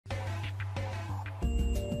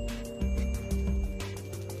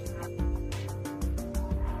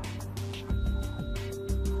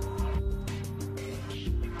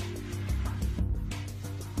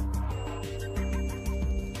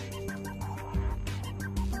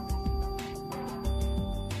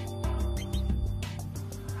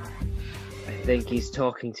think he's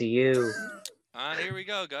talking to you. And here we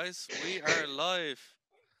go, guys. We are live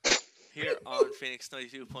here on Phoenix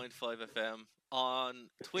 92.5 FM on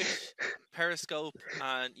Twitch, Periscope,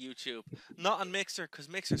 and YouTube. Not on Mixer, because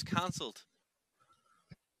Mixer's cancelled.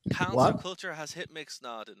 Cancel What? culture has hit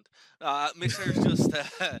Mixnod, and Mixer's just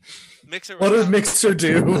Mixer. What did Mixer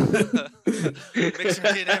do? Mixer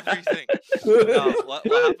did everything. No, what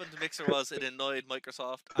happened to Mixer was it annoyed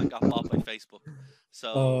Microsoft and got bought by Facebook.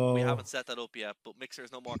 So we haven't set that up yet, but Mixer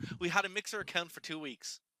is no more. We had a Mixer account for 2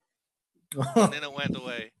 weeks, and then it went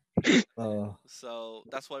away. So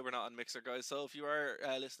that's why we're not on Mixer, guys. So if you are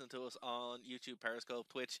listening to us on YouTube, Periscope,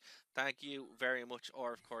 Twitch, thank you very much.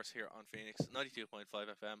 Or of course here on Phoenix 92.5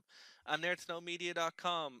 FM and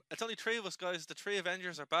nerdtoknowmedia.com. It's only 3 of us, guys. The 3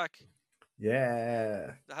 Avengers are back.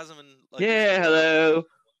 Yeah. That hasn't been Hello.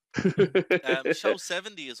 Show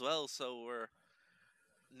 70 as well, so we're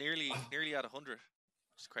nearly at 100.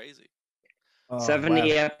 It's crazy.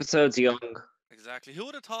 70 episodes young. Exactly. Who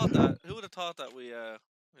would have thought that? Who would have thought that we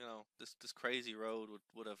this crazy road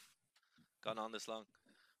would have gone on this long?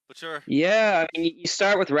 But sure. Yeah, I mean, you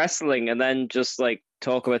start with wrestling and then just like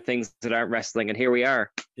talk about things that aren't wrestling, and here we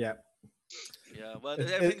are. Yeah. Yeah, well,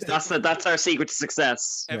 that's our secret to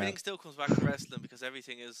success. Everything still comes back to wrestling because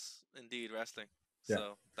everything is indeed wrestling. Yeah.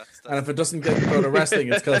 So that's and if it doesn't go to wrestling,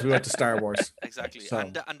 it's because we went to Star Wars. Exactly. So.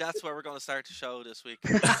 And that's where we're going to start the show this week.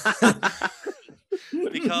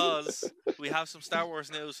 Because we have some Star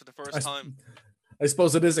Wars news for the first time. I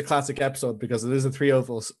suppose it is a classic episode because it is a 3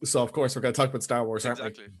 of us. So of course we're going to talk about Star Wars, aren't we?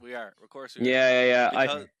 Exactly. We are. Of course we are.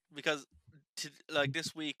 Yeah. Because like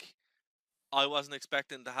this week, I wasn't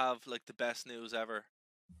expecting to have like the best news ever,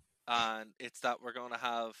 and it's that we're going to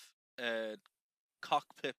have a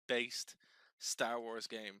cockpit-based Star Wars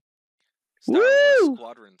game, Star Wars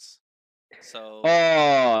Squadrons. So,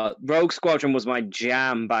 Rogue Squadron was my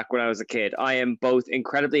jam back when I was a kid. I am both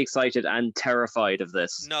incredibly excited and terrified of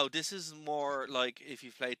this. No, this is more like if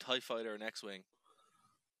you play TIE Fighter and X-Wing.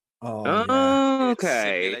 Okay.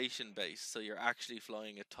 It's simulation based, so you're actually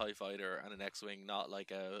flying a TIE Fighter and an X-Wing, not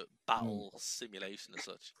like a battle simulation as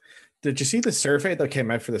such. Did you see the survey that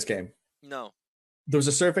came out for this game? No. There was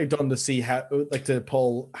a survey done to see how, like, to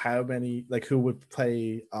poll how many, like, who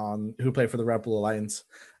play for the Rebel Alliance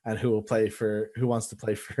and who wants to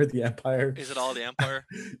play for the Empire. Is it all the Empire?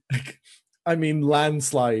 I mean,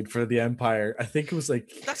 landslide for the Empire. I think it was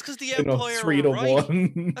like that's because the Empire 3 to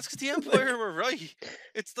 1. That's because the Empire were right.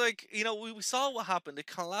 It's like, we saw what happened. It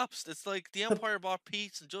collapsed. It's like the Empire brought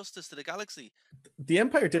peace and justice to the galaxy. The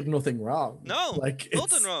Empire did nothing wrong. No, like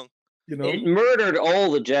nothing wrong. It murdered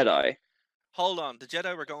all the Jedi. Hold on, the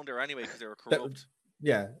Jedi were going there anyway because they were corrupt.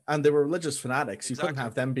 And they were religious fanatics. Exactly. You couldn't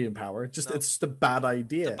have them be in power. It's just a bad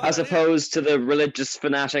idea. As opposed to the religious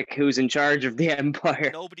fanatic who's in charge of the Empire.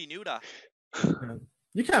 Nobody knew that.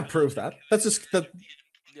 You can't prove that. That's just that.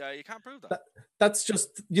 Yeah, you can't prove that. That's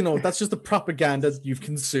just the propaganda you've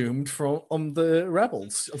consumed from the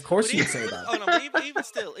rebels. Of course, you say that. Oh no, even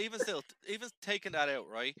still, taking that out,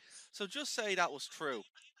 right? So just say that was true.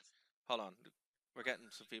 Hold on, we're getting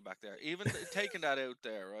some feedback there. Even taking that out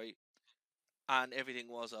there, right? And everything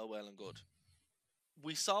was all well and good.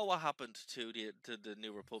 We saw what happened to the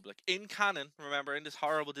New Republic in canon. Remember, in this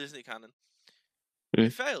horrible Disney canon,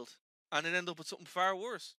 it failed, and it ended up with something far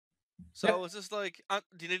worse. So it's just like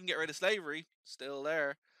they didn't get rid of slavery, still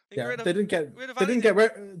there. They didn't get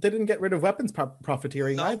rid of weapons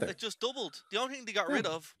profiteering either. It just doubled. The only thing they got rid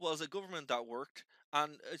of was a government that worked,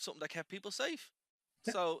 and it's something that kept people safe.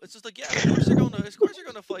 Yeah. So it's just like, of course you're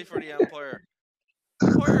gonna fight for the Empire.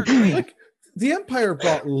 Like, the Empire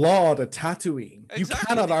brought law to Tatooine. Exactly. You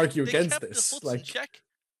cannot argue against this. Check.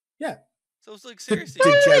 Yeah. So it's like, seriously.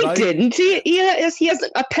 He didn't. He has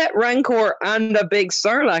a pet Rancor and a big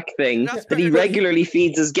Sarlacc thing that he regularly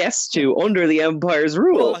feeds his guests to under the Empire's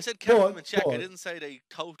rule. I said kept them in check. I didn't say they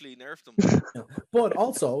totally nerfed them. But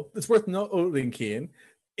also, it's worth noting, Cian,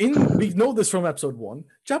 we know this from episode 1,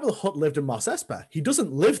 Jabba the Hutt lived in Mos Espa. He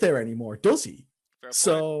doesn't live there anymore, does he?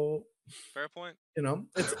 Fair point.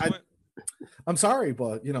 I'm sorry,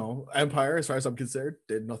 but Empire, as far as I'm concerned,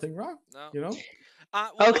 did nothing wrong. No.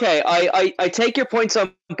 Okay, I take your points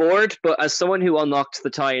on board, but as someone who unlocked the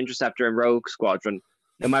TIE Interceptor in Rogue Squadron,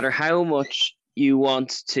 no matter how much you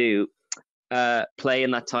want to play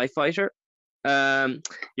in that TIE Fighter,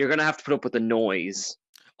 you're going to have to put up with the noise.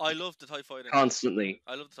 I love the TIE Fighter. Constantly.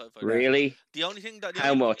 I love the TIE Fighter. Really? The only thing that...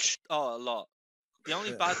 How much? Oh, a lot. The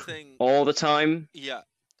only bad thing... All the time? Yeah.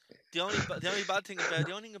 The only bad thing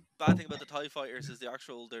about the TIE Fighters is their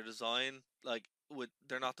design. Like,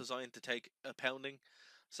 they're not designed to take a pounding.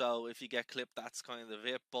 So if you get clipped, that's kind of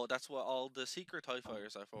it. But that's what all the secret TIE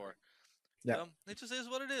Fighters are for. Yeah. It just is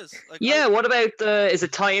what it is. Like, Yeah, what about is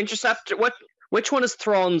it TIE Interceptor? Which one is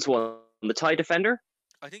Thrawn's one? The TIE Defender?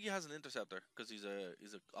 I think he has an interceptor because he's a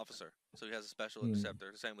officer, so he has a special Hmm.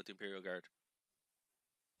 interceptor. The same with the Imperial Guard.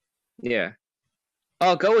 Yeah.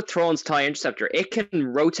 I'll go with Thrawn's TIE Interceptor. It can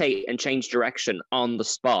rotate and change direction on the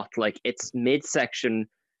spot. Like, its midsection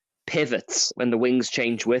pivots when the wings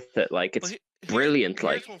change with it. Like, it's brilliant. Here's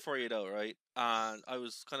Like, one for you though, right? And I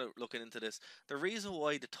was kind of looking into this. The reason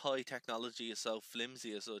why the TIE technology is so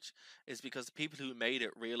flimsy as such is because the people who made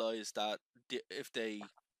it realized that if they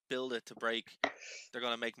build it to break, they're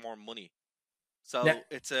gonna make more money. So Yeah.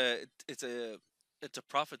 it's a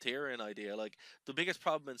profiteering idea. Like, the biggest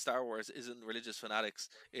problem in Star Wars isn't religious fanatics;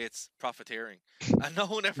 it's profiteering, and no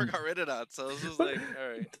one ever got rid of that. So it's just like, all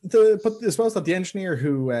right. But I suppose that the engineer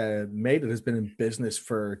who made it has been in business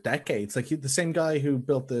for decades. Like the same guy who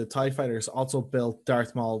built the TIE fighters also built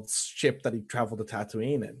Darth Maul's ship that he traveled to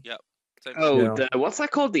Tatooine in. Yeah. Same oh, You know. what's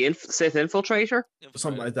that called? The Sith Infiltrator?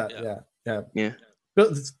 Something like that. Yeah. Yeah.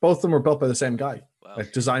 Both of them were built by the same guy, Wow.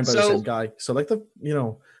 like designed by the same guy. So like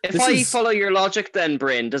If this I is- follow your logic, then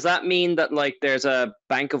Bryn, does that mean that like there's a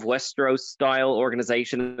Bank of Westeros style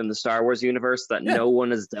organization in the Star Wars universe that Yeah. no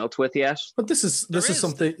one has dealt with yet? But this is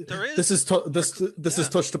something. There is. This is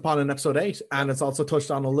touched upon in episode 8, and it's also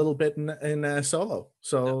touched on a little bit in Solo.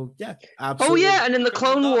 So yeah, Oh absolutely. yeah, and in the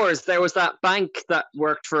Crimson Clone Dawn. Wars, there was that bank that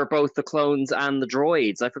worked for both the clones and the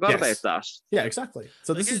droids. I forgot Yes. about that. Yeah, exactly.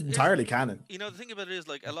 So Like, this is it- entirely canon. You know, the thing about it is,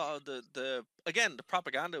 like, a lot of the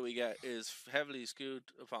propaganda we get is heavily skewed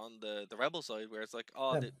upon the rebel side, where it's like,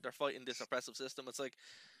 oh, Yeah. they're fighting this oppressive system. It's like,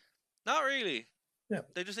 not really. Yeah.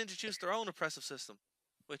 They just introduced their own oppressive system,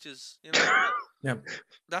 which is, you know, Yeah.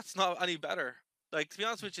 that's not any better. Like, to be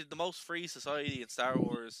honest with you, the most free society in Star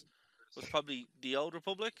Wars was probably the Old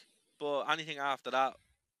Republic, but anything after that,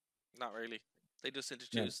 not really. They just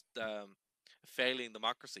introduced failing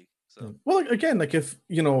democracy. So Well, again, like if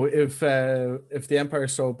the Empire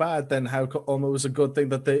is so bad, then how come it was a good thing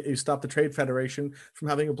that they stopped the Trade Federation from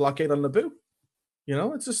having a blockade on Naboo? You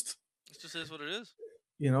know, it's just it just is what it is.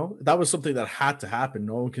 that was something that had to happen.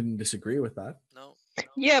 No one can disagree with that. No.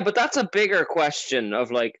 Yeah, but that's a bigger question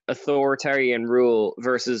of like authoritarian rule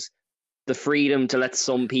versus the freedom to let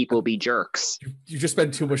some people be jerks. You just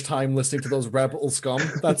spend too much time listening to those rebel scum.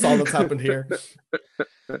 That's all that's happened here.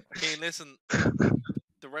 Okay, listen.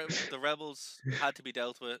 The rebels had to be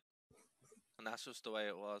dealt with, and that's just the way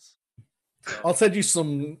it was. So, I'll send you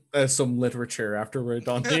some literature after we're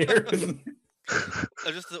done here.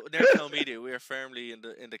 just the National Media, we are firmly in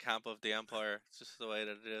the camp of the Empire. It's just the way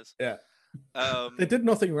that it is. Yeah. Um, They did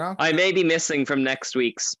nothing wrong. I may be missing from next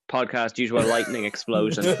week's podcast due to a lightning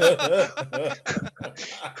explosion.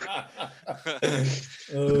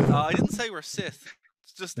 I didn't say we're Sith.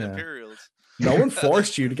 It's just Yeah. Imperials. No one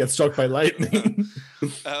forced you to get struck by lightning.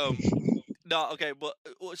 No, okay, but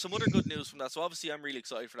some other good news from that. So obviously, I'm really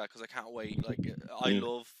excited for that because I can't wait. Like, I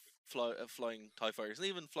love flying TIE fighters, and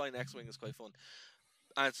even flying X-wing is quite fun.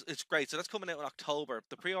 And it's great. So that's coming out in October.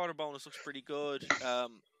 The pre-order bonus looks pretty good.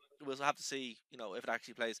 We'll have to see, if it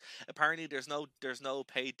actually plays. Apparently, there's no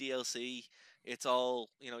paid DLC. It's all,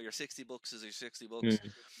 your $60 is your $60.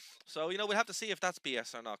 So we'll have to see if that's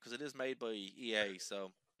BS or not, because it is made by EA.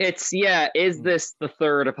 So Is this the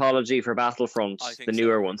third apology for Battlefront, I think the so.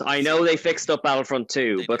 newer ones? I know they fixed up Battlefront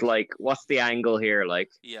 2, They but did. like, what's the angle here?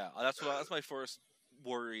 Like, yeah, that's my first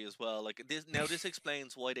worry as well. Like this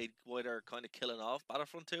explains why they're kind of killing off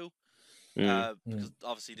Battlefront 2. Because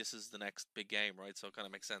obviously this is the next big game, right? So it kind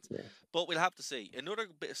of makes sense. Yeah. But we'll have to see. Another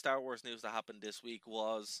bit of Star Wars news that happened this week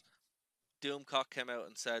was Doomcock came out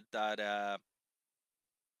and said that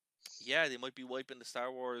they might be wiping the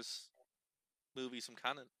Star Wars movies from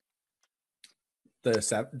canon.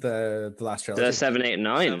 The last trilogy. the 7, 8, and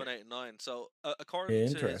 9. 7, 8, and 9. So according to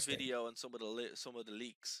his Interesting. video and some of the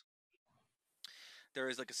leaks, there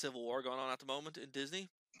is like a civil war going on at the moment in Disney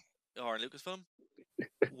or in Lucasfilm,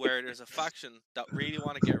 where there's a faction that really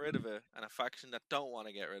want to get rid of it and a faction that don't want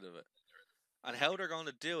to get rid of it. And how they're going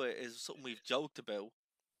to do it is something we've joked about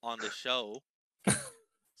on the show.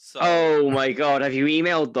 So Oh my god, have you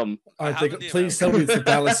emailed them? I haven't think, emailed. please tell me it's the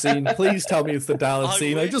Dallas scene. Please tell me it's the Dallas I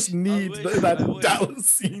scene. I wish, just I need wish, that I wish. Dallas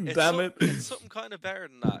scene. it's Damn some- it! it's something kind of better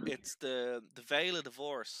than that. It's the Veil of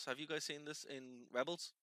Divorce. Have you guys seen this in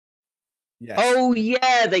Rebels? Yes. Oh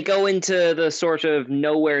yeah, they go into the sort of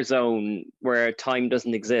nowhere zone where time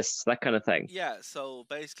doesn't exist, that kind of thing. Yeah, so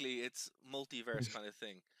basically it's multiverse kind of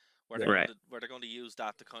thing, where Yeah. they're Right. where they're going to use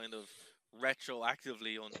that to kind of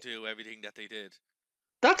retroactively undo everything that they did.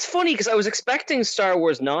 That's funny because I was expecting Star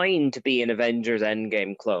Wars 9 to be an Avengers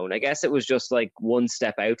Endgame clone. I guess it was just like one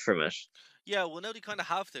step out from it. Yeah, well, now they kind of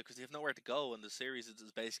have to because they have nowhere to go, and the series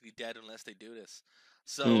is basically dead unless they do this.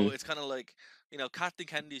 So it's kind of like, Captain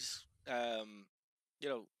Kennedy's, you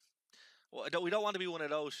know, well, we don't want to be one of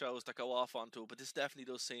those shows that go off onto it, but this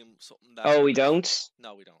definitely does seem something that. Oh, we don't?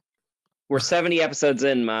 No, we don't. We're 70 episodes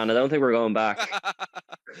in, man. I don't think we're going back.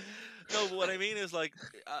 No, but what I mean is like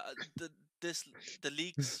the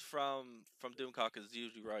leaks from Doomcock is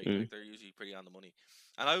usually right. Like, they're usually pretty on the money,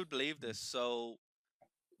 and I would believe this. So,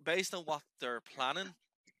 based on what they're planning,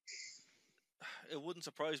 it wouldn't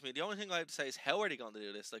surprise me. The only thing I have to say is, how are they going to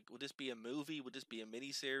do this? Like, would this be a movie? Would this be a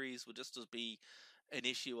mini series? Would this just be an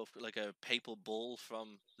issue of like a papal bull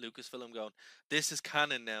from Lucasfilm going, "This is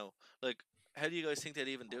canon now"? Like, how do you guys think they'd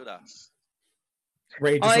even do that?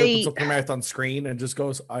 Ray just opens up her mouth on screen and just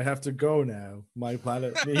goes, "I have to go now. My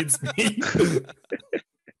planet needs me."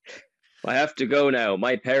 I have to go now.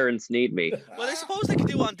 My parents need me. Well, I suppose they could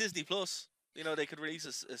do on Disney Plus. They could release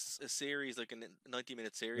a series, like a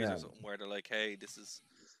 90-minute series or something, where they're like, "Hey, this is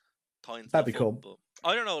tying stuff." That'd be cool. But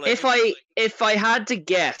I don't know. Like, if I had to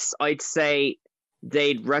guess, I'd say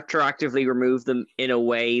they'd retroactively remove them in a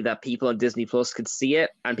way that people on Disney Plus could see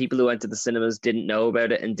it, and people who went to the cinemas didn't know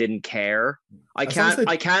about it and didn't care. I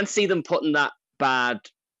can't see them putting that bad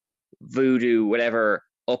voodoo whatever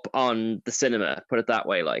up on the cinema. Put it that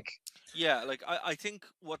way, like. Yeah, like I think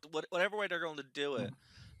whatever way they're going to do it,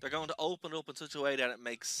 they're going to open it up in such a way that it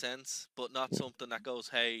makes sense, but not something that goes,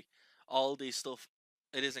 "Hey, all these stuff,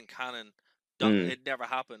 it isn't canon. It never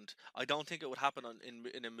happened." I don't think it would happen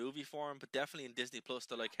in a movie form, but definitely in Disney Plus,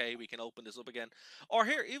 they're like, "Hey, we can open this up again." Or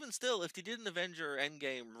here, even still, if they did an Avenger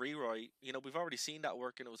Endgame rewrite, we've already seen that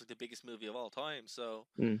work, and it was like the biggest movie of all time. So,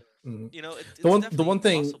 it's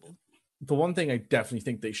possible. The one thing I definitely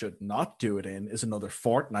think they should not do it in is another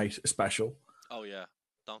Fortnite special. Oh yeah,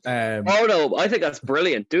 don't. Oh no, I think that's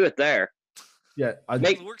brilliant. Do it there. Yeah,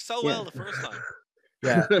 it worked so well the first time.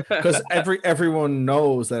 Yeah, because everyone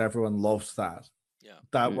knows that everyone loved that. Yeah,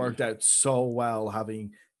 that worked out so well,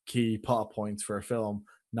 having key plot points for a film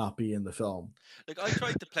not be in the film. Like, I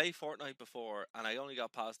tried to play Fortnite before, and I only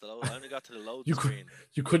got past I only got to the load screen.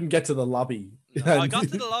 You couldn't get to the lobby. No, I got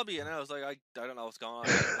to the lobby, and I was like, I don't know what's going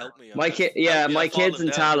on. Help me. My kids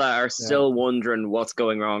in Tala are still wondering what's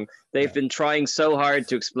going wrong. They've been trying so hard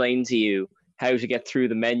to explain to you how to get through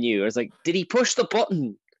the menu. I was like, did he push the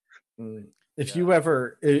button? If you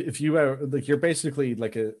ever like, you're basically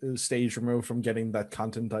like a stage removed from getting that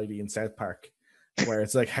content ID in South Park, where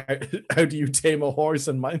it's like, how do you tame a horse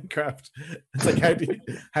in Minecraft? It's like,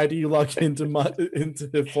 how do you log into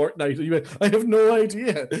Fortnite? I have no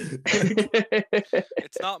idea.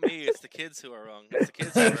 It's not me. It's the kids who are wrong. It's the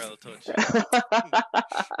kids who are out of touch.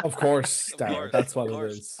 Of course, that's what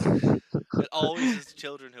it is. It always is the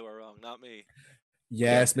children who are wrong, not me.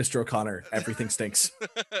 Yes, Mr. O'Connor. Everything stinks.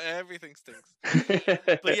 Everything stinks.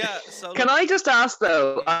 But yeah, so can I just ask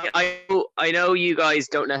though? I know you guys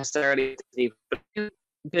don't necessarily, but you've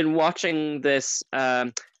been watching this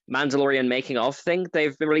Mandalorian making of thing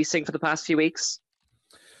they've been releasing for the past few weeks.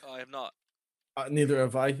 I have not. Neither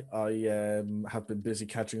have I. I have been busy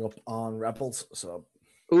catching up on Rebels. So.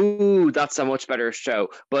 Ooh, that's a much better show.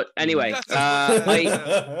 But anyway,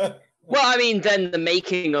 well, I mean, then the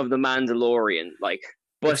making of the Mandalorian, like,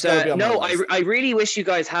 but no, I really wish you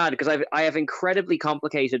guys had, because I have incredibly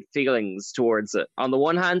complicated feelings towards it. On the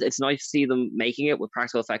one hand, it's nice to see them making it with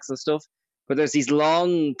practical effects and stuff, but there's these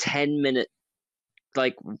long 10-minute,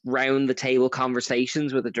 like, round the table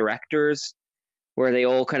conversations with the directors, where they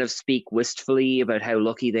all kind of speak wistfully about how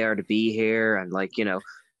lucky they are to be here, and like,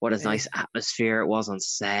 what a nice atmosphere it was on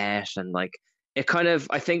set, and like. It kind of,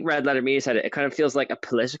 I think Red Letter Media said it kind of feels like a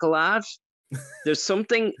political ad. There's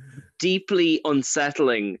something deeply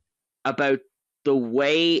unsettling about the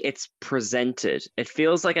way it's presented. It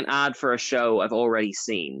feels like an ad for a show I've already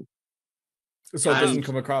seen. So it doesn't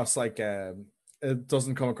come across like the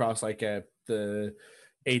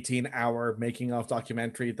 18-hour making of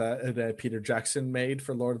documentary that Peter Jackson made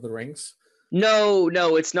for Lord of the Rings. No,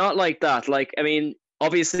 it's not like that. Like, I mean,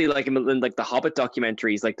 obviously, like in like the Hobbit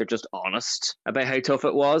documentaries, like they're just honest about how tough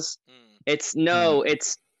it was. It's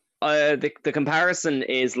the comparison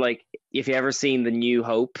is like, if you ever seen the New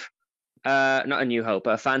Hope, not a New Hope,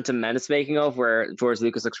 a Phantom Menace making of, where George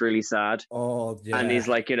Lucas looks really sad. Oh yeah, and he's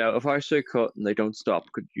like, if I say cut and they don't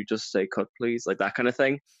stop, could you just say cut, please? Like that kind of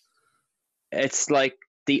thing. It's like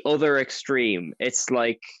the other extreme. It's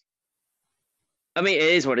like, I mean, it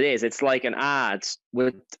is what it is. It's like an ad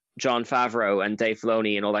with Jon Favreau and Dave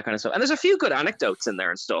Filoni and all that kind of stuff. And there's a few good anecdotes in there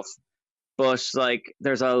and stuff. But like,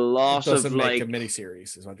 there's a lot of like a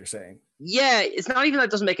miniseries, is what you're saying. Yeah, it's not even that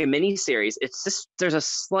it doesn't make a miniseries. It's just there's a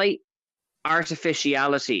slight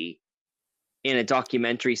artificiality in a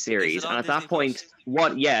documentary series, on and at Disney that point, Plus?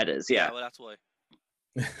 what? Yeah, it is. Yeah, Well, that's why.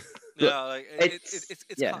 But Yeah, like it's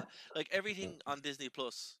yeah. like everything on Disney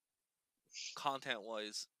Plus,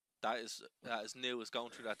 content-wise, that is new is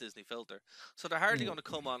going through that Disney filter. So they're hardly going to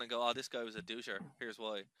come on and go, "Oh, this guy was a doucher. Here's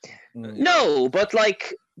why." You know? No, but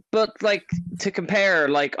like to compare,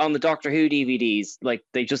 like on the Doctor Who DVDs, like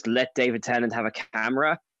they just let David Tennant have a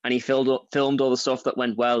camera and he filmed all the stuff that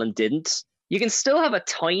went well and didn't. You can still have a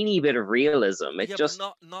tiny bit of realism. It Yeah, just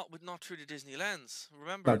but not through the Disney lens.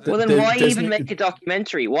 Remember, But well, then why even make a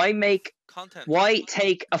documentary? content. Why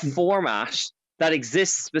take a format that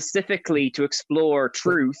exists specifically to explore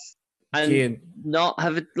truth and Cian, not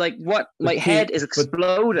have it like what? My Cian, head is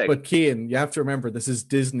exploding. But Cian, you have to remember this is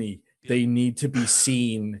Disney. They need to be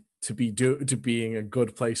seen to being a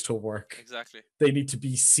good place to work. Exactly. They need to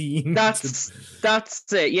be seen. That's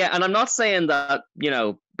it. Yeah, and I'm not saying that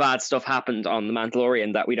bad stuff happened on The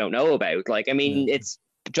Mandalorian that we don't know about. Like, I mean, it's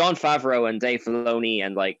Jon Favreau and Dave Filoni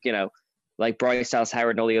and like Bryce Dallas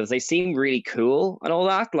Howard and all the others. They seem really cool and all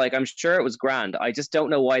that. Like, I'm sure it was grand. I just don't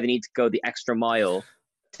know why they need to go the extra mile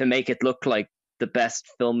to make it look like the best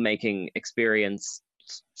filmmaking experience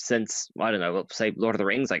since, I don't know, say Lord of the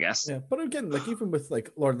Rings, I guess. Yeah, but again, like even with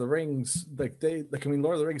like Lord of the Rings, Lord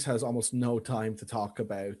of the Rings has almost no time to talk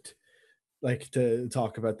about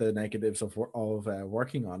the negatives of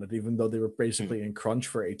working on it, even though they were basically in crunch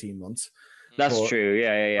for 18 months. That's true.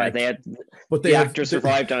 Yeah. Like, the actor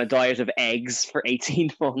survived on a diet of eggs for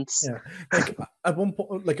 18 months. Yeah, like at one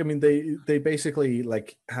point, like I mean, they basically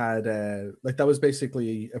like had like that was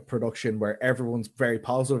basically a production where everyone's very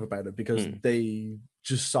positive about it because they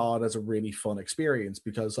just saw it as a really fun experience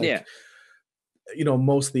because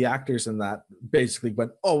most of the actors in that basically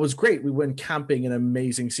went, "Oh, it was great. We went camping in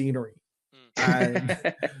amazing scenery." And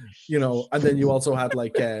and then you also had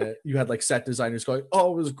set designers going,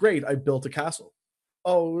 "Oh, it was great. I built a castle.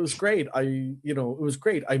 Oh, it was great. It was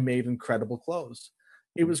great. I made incredible clothes.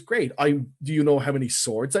 It was great. Do you know how many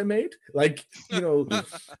swords I made?" Like,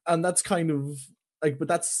 and that's kind of like, but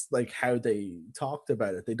that's like how they talked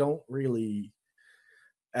about it. They don't really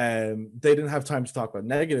they didn't have time to talk about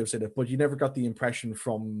negatives in it, but you never got the impression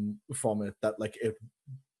from it that like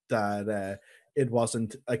it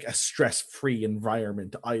wasn't like a stress-free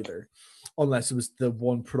environment either, unless it was the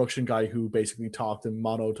one production guy who basically talked in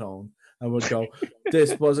monotone and would go,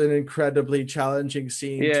 "This was an incredibly challenging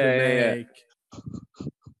scene to make,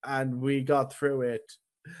 and we got through it."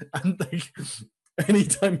 And like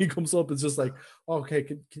anytime he comes up, it's just like, "Okay,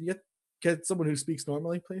 can you get someone who speaks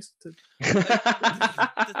normally, please?"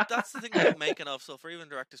 That's the thing about making of. So for even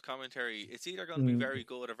director's commentary, it's either going to be very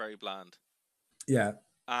good or very bland. Yeah.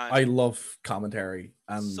 And I love commentary,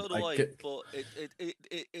 and so do I. But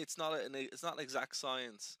it's not an exact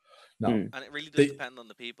science. No, and it really does depend on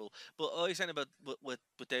the people. But I was saying about with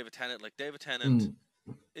David Tennant, like David Tennant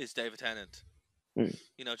is David Tennant.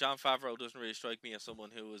 Jon Favreau doesn't really strike me as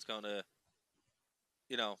someone who is gonna,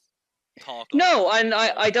 talk. No, and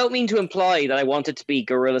I don't mean to imply that I want it to be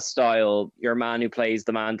guerrilla style. Your man who plays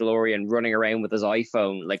the Mandalorian running around with his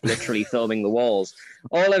iPhone, like literally filming the walls.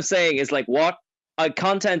 All I'm saying is like what.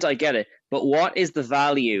 Content, I get it, but what is the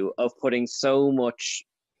value of putting so much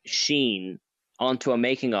sheen onto a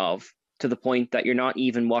making of to the point that you're not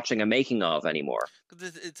even watching a making of anymore?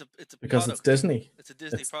 It's a because product. It's Disney. It's a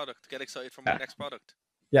Disney product. Get excited for my next product.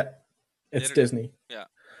 Yeah, it's literally. Disney. Yeah,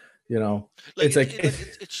 it's like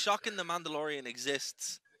it's shocking the Mandalorian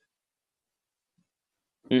exists.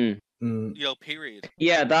 Period.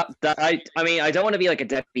 Yeah, that I mean, I don't want to be like a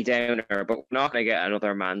Debbie Downer, but we're not gonna get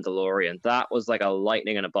another Mandalorian. That was like a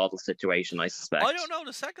lightning in a bottle situation, I suspect. I don't know.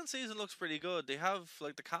 The second season looks pretty good. They have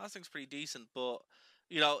like the casting's pretty decent, but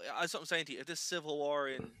as I'm saying to you, if this civil war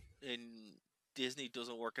in Disney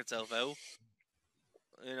doesn't work itself out,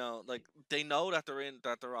 like they know that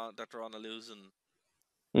they're on a losing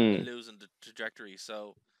the trajectory.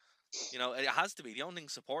 So, it has to be. The only thing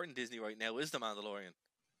supporting Disney right now is the Mandalorian.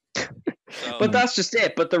 So, but that's just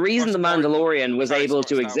it. But the reason the Mandalorian was able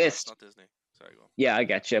to exist, not Disney. Sorry, go on. Yeah, I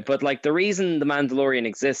get you. But like the reason the Mandalorian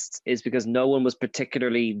exists is because no one was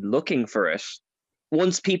particularly looking for it.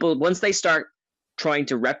 Once they start trying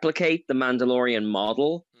to replicate the Mandalorian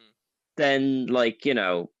model, then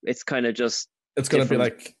it's kind of just it's gonna be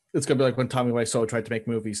like when Tommy Wiseau tried to make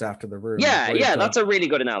movies after The Room. Yeah, that's a really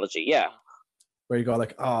good analogy. Yeah, where you go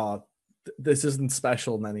like, "Oh, this isn't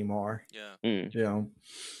special anymore." Yeah.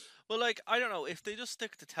 Well, like, I don't know, if they just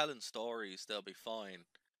stick to telling stories, they'll be fine.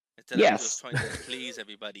 Instead of just trying to please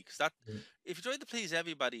everybody, because if you try to please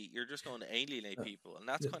everybody, you're just going to alienate people, and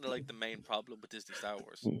that's kind of like the main problem with Disney Star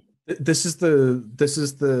Wars. This is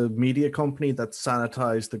the media company that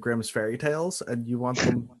sanitized the Grimm's fairy tales, and you want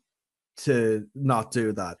them to not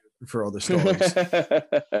do that for other stories.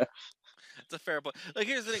 It's a fair point. Like,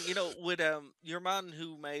 here's the thing, you know, with your man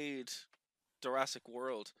who made Jurassic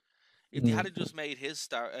World, if they had just made his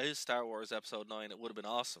Star Wars Episode 9, it would have been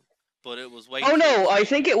awesome. But it was way. Oh no, I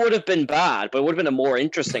think it would have been bad, but it would have been a more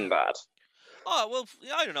interesting bad. Oh well,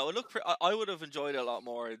 I don't know. It looked. I would have enjoyed it a lot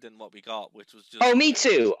more than what we got, which was just. Oh, me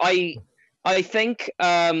too. I think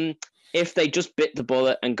if they just bit the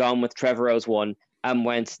bullet and gone with Trevorrow's one and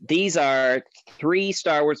went, these are 3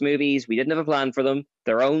 Star Wars movies. We didn't have a plan for them.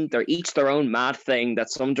 They're each their own mad thing that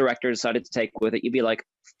some director decided to take with it. You'd be like,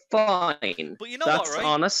 fine. But you know that's what, right?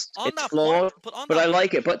 honest. On it's that flawed, point, but I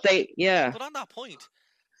like it. But yeah. But on that point,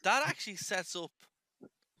 that actually sets up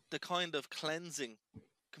the kind of cleansing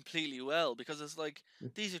completely well, because it's like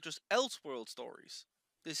these are just Elseworld stories.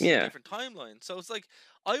 This is a different timeline. So it's like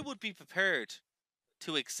I would be prepared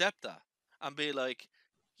to accept that and be like,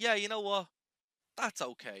 yeah, you know what? That's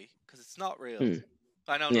okay, because it's not real.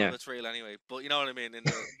 I don't know if it's real anyway, but you know what I mean.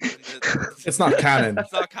 It's not canon.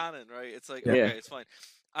 It's not canon, right? It's like, okay, it's fine.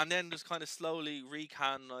 And then just kind of slowly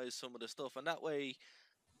recanonize some of the stuff. And that way,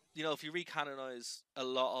 you know, if you recanonize a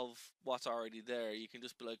lot of what's already there, you can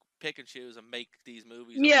just be like, pick and choose and make these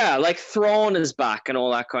movies. Yeah, like Thrawn is back and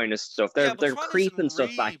all that kind of stuff. They're creeping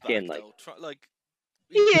stuff back in. Like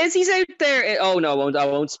he is. He's out there. Oh no, I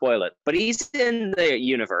won't spoil it. But he's in the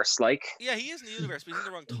universe, like. Yeah, he is in the universe, but he's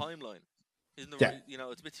in the wrong timeline. He's in the right, you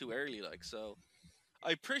know, it's a bit too early, like. So,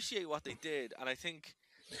 I appreciate what they did, and I think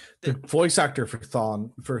the voice actor for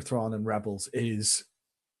Thrawn and Rebels is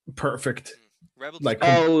perfect. Rebels, like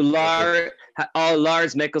Lars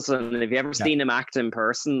Mikkelsen. Have you ever seen him act in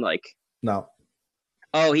person? Like, no.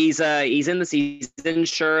 Oh, he's in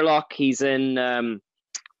Sherlock. He's in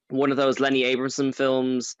one of those Lenny Abrahamson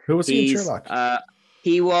films. Who was he in Sherlock?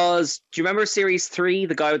 He was. Do you remember Series 3?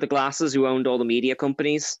 The guy with the glasses who owned all the media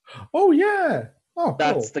companies. Oh yeah. Oh,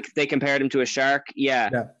 that's cool. They compared him to a shark. Yeah.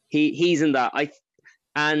 He's in that.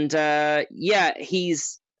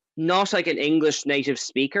 He's not like an English native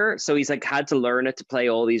speaker, so he's like had to learn it to play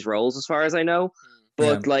all these roles, as far as I know.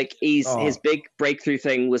 But like his big breakthrough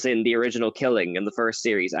thing was in the original Killing in the first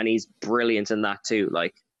series, and he's brilliant in that too.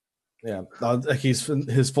 Like, yeah,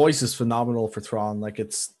 his voice is phenomenal for Thrawn. Like,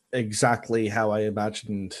 it's exactly how I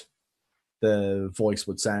imagined the voice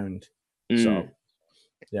would sound. So,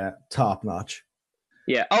 yeah, top notch.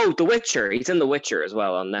 Yeah. Oh, The Witcher. He's in The Witcher as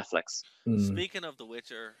well on Netflix. Speaking of The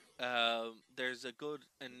Witcher, there's a good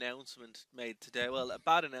announcement made today. Well, a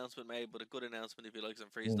bad announcement made, but a good announcement if you like some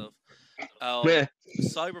free stuff.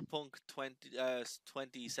 Cyberpunk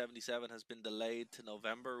 2077 has been delayed to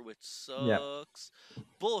November, which sucks.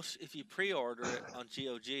 But if you pre-order it on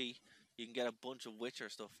GOG, you can get a bunch of Witcher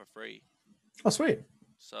stuff for free. Oh, sweet.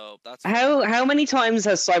 So that's how many times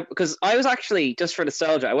has because I was actually, just for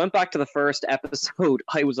nostalgia, I went back to the first episode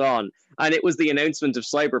I was on, and it was the announcement of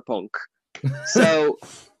Cyberpunk. So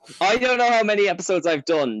I don't know how many episodes I've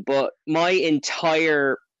done, but my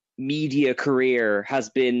entire media career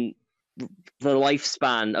has been the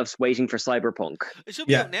lifespan of waiting for Cyberpunk. It should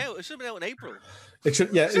be out now. It should have been out in April. It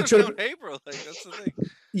should have been out in April. Like, that's the thing.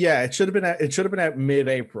 Yeah, it should have been out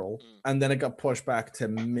mid-April, and then it got pushed back to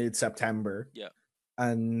mid-September. Yeah.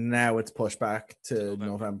 And now it's pushed back to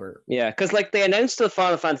November. Yeah, because like they announced the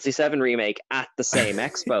Final Fantasy VII remake at the same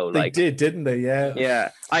expo. They did, didn't they? Yeah. Yeah.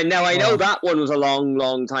 I know that one was a long,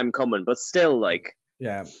 long time coming, but still, like.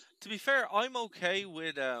 Yeah. To be fair, I'm okay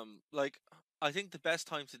with like, I think the best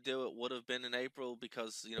time to do it would have been in April,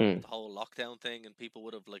 because you know the whole lockdown thing, and people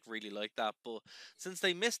would have like really liked that. But since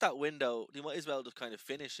they missed that window, they might as well just kind of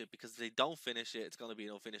finish it, because if they don't finish it, it's going to be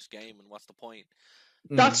an unfinished game, and what's the point?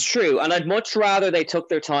 That's true, and I'd much rather they took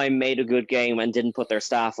their time, made a good game, and didn't put their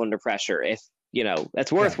staff under pressure. If you know,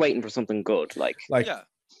 it's worth waiting for something good. Like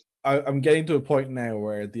I'm getting to a point now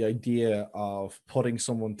where the idea of putting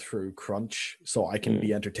someone through crunch so I can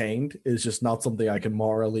be entertained is just not something I can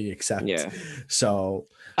morally accept. Yeah. So,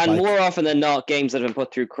 and more often than not, games that have been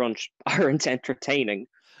put through crunch aren't entertaining.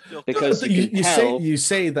 Because you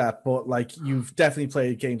say that, but like you've definitely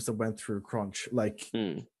played games that went through crunch. Like,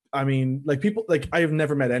 I mean, like people, like I have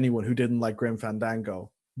never met anyone who didn't like Grim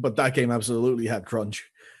Fandango, but that game absolutely had crunch.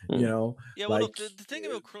 You know. Yeah, well, look, the thing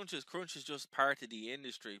about crunch is just part of the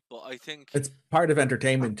industry, but I think it's part of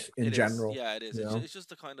entertainment in general. Yeah, it is. It's just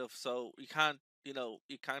the kind of, so you can't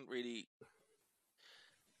really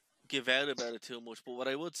give out about it too much. But what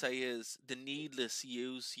I would say is the needless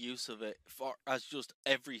use of it as just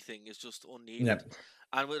everything is just unneeded. Yep.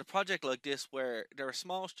 And with a project like this, where they're a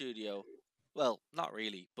small studio, well, not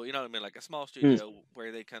really, but you know what I mean, like a small studio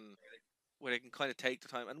where they can kind of take the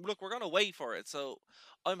time. And look, we're gonna wait for it, so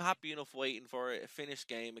I'm happy enough waiting for it. A finished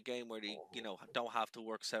game, a game where they don't have to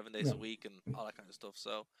work 7 days Yeah. a week and all that kind of stuff.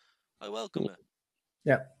 So I welcome it.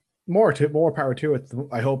 Yeah, more power to it.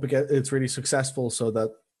 I hope it's really successful so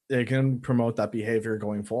that they can promote that behavior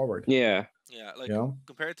going forward. Yeah. Yeah, like You know?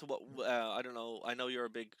 compared to what I don't know. I know you're a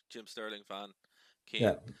big Jim Sterling fan, Keen,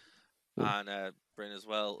 Yeah. and Bryn as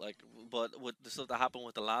well. Like, but with the stuff that happened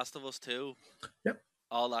with The Last of Us too, Yep.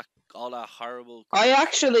 all that horrible.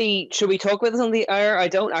 Should we talk about this on the air? I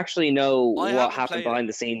don't actually know I what haven't happened played behind it.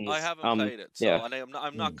 the scenes. I haven't played it, so yeah. and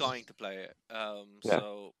I'm not going to play it. Yeah.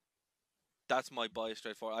 So that's my bias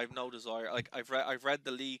straightforward. I've no desire. Like I've read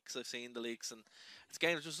the leaks, I've seen the leaks, and it's a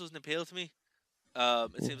game that just doesn't appeal to me.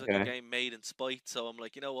 It seems like a game made in spite. So I'm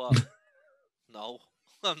like, you know what? No,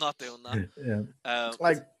 I'm not doing that. Yeah.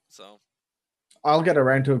 So I'll get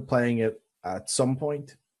around to playing it at some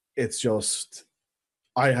point. It's just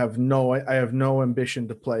I have no ambition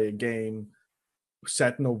to play a game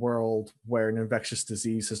set in a world where an infectious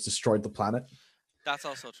disease has destroyed the planet. That's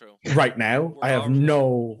also true. Right now, we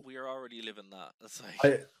are already living that. That's like,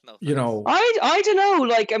 I don't know.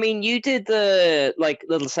 Like, I mean, you did the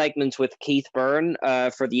little segment with Keith Byrne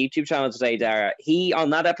for the YouTube channel today, Dara. He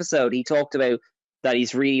on that episode he talked about that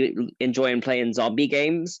he's really enjoying playing zombie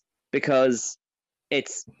games because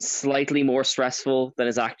it's slightly more stressful than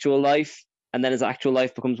his actual life, and then his actual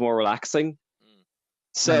life becomes more relaxing.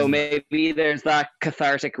 So maybe there's that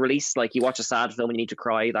cathartic release, like you watch a sad film and you need to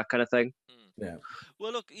cry, that kind of thing. Yeah.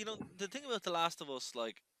 Well, look, the thing about The Last of Us,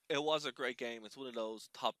 like, it was a great game. It's one of those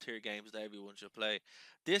top tier games that everyone should play.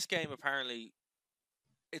 This game apparently,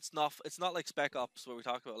 it's not like Spec Ops where we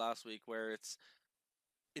talked about last week, where it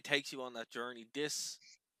takes you on that journey. This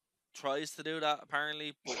tries to do that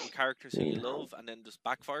apparently, but with characters who you love, and then just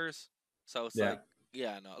backfires. So it's like,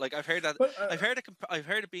 yeah, no, like I've heard that. I've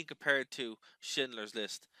heard it being compared to Schindler's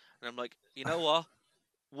List, and I'm like, you know what?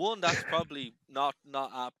 One, that's probably not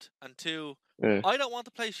apt, and two, I don't want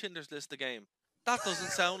to play Schindler's List the game. That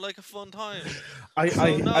doesn't sound like a fun time.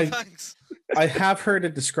 Thanks. I have heard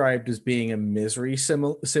it described as being a misery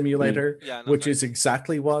simulator, which is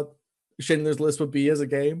exactly what Schindler's List would be as a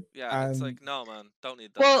game. Yeah, it's like, no, man, don't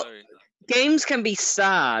need that. Well, sorry. Games can be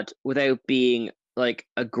sad without being like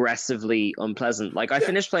aggressively unpleasant. Like I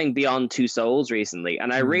finished playing Beyond Two Souls recently,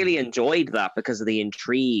 and I really enjoyed that because of the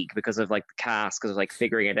intrigue, because of like the cast, because of like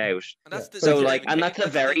figuring it out. And that's that's a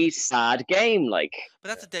very sad game. Like, but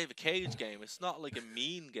that's a David Cage game. It's not like a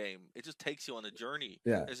mean game. It just takes you on a journey.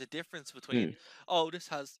 Yeah, there's a difference between this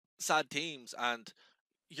has sad themes and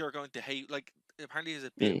you're going to hate. Like apparently there's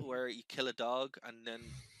a bit where you kill a dog, and then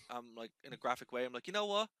like in a graphic way, I'm like, you know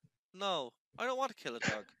what? No, I don't want to kill a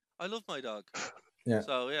dog. I love my dog. Yeah.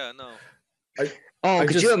 So yeah, no.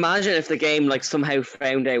 Could you imagine if the game like somehow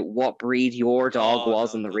found out what breed your dog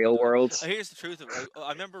was in the real world? Here's the truth of it.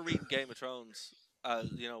 I remember reading Game of Thrones,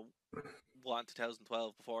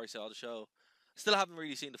 2012 before I saw the show. Still haven't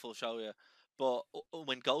really seen the full show yet. But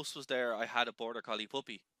when Ghost was there, I had a border collie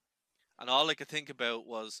puppy, and all I could think about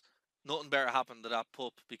was nothing better happened to that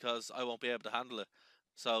pup because I won't be able to handle it.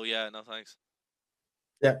 So yeah, no thanks.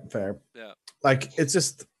 Yeah, fair. Yeah, like it's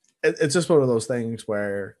just one of those things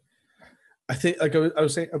where I think, like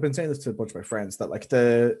I've been saying this to a bunch of my friends, that like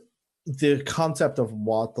the concept of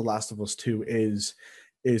what The Last of Us 2 is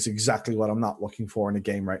exactly what I'm not looking for in a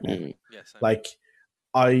game right now. Yes, like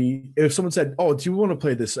if someone said, "Oh, do you want to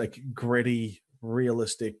play this like gritty,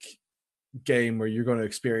 realistic game where you're going to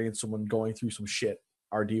experience someone going through some shit,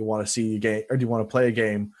 or do you want to see a game, or do you want to play a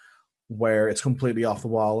game where it's completely off the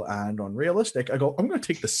wall and unrealistic?" I go, I'm going to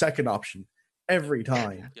take the second option every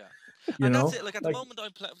time. Yeah. And that's it. Like at the moment,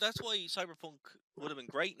 that's why Cyberpunk would have been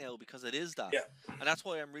great now, because it is that. Yeah. And that's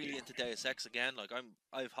why I'm really into Deus Ex again. Like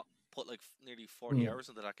I've put like nearly 40 hours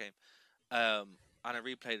into that game, and I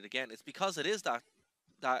replayed it again. It's because it is that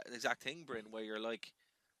exact thing, Bryn, where you're like,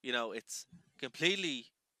 it's completely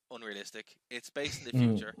unrealistic. It's based in the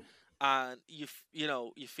future, and you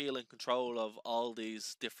feel in control of all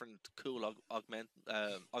these different cool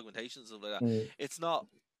augmentations of that.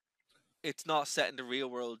 It's not set in the real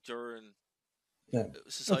world during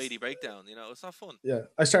society breakdown. It's not fun. Yeah,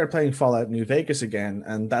 I started playing Fallout New Vegas again,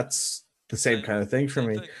 and that's the same kind of thing for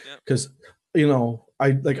me, because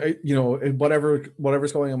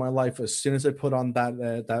whatever's going on in my life, as soon as I put on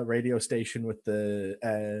that radio station with the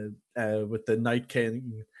Night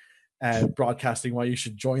King broadcasting why you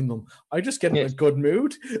should join them, I just get in a good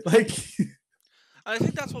mood. Like, I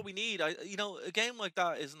think that's what we need. A game like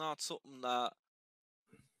that is not something that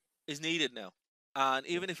is needed now, and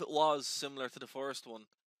even if it was similar to the first one,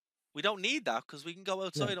 We don't need that because we can go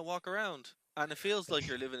outside and walk around, and it feels like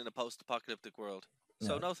you're living in a post-apocalyptic world.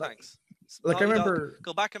 So no thanks. Like I remember,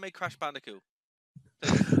 go back and make Crash Bandicoot.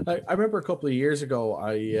 I remember a couple of years ago,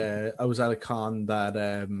 I was at a con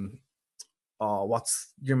that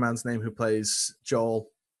what's your man's name who plays Joel,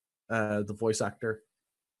 the voice actor,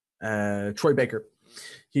 Troy Baker.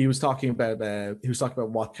 He was talking about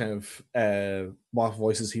what kind of what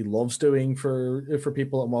voices he loves doing for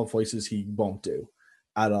people and what voices he won't do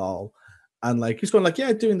at all. And like he's going like,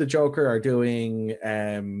 yeah, doing the Joker or doing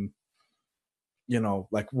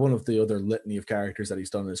like one of the other litany of characters that he's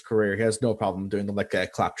done in his career. He has no problem doing them, like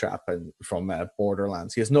Claptrap and from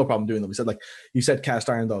Borderlands. He has no problem doing them. He said, like you said, Cast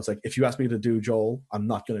Iron though. It's like if you ask me to do Joel, I'm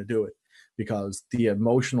not going to do it because the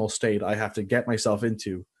emotional state I have to get myself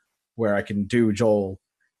into where I can do Joel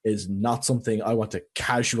is not something I want to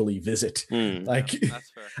casually visit. Like,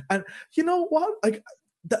 that's fair. And you know what? Like,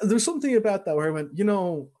 there's something about that where I went,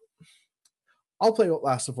 I'll play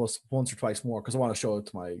Last of Us once or twice more because I want to show it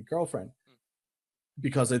to my girlfriend.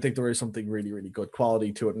 Because I think there is something really, really good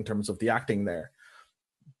quality to it in terms of the acting there.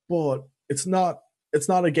 But it's not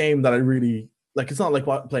a game that I really like. It's not like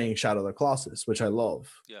playing Shadow of the Colossus, which I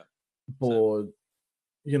love. Yeah. But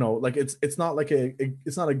like it's not like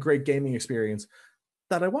it's not a great gaming experience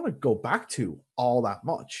that I want to go back to all that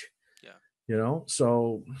much. Yeah.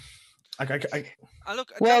 So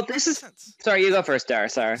look. Well, this is sense. Sorry, you go first, Dar.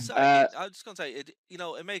 Sorry. I was just gonna say it.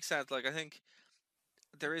 It makes sense. Like I think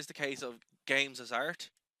there is the case of games as art,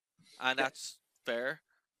 and that's fair.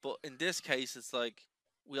 But in this case, it's like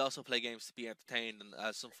we also play games to be entertained and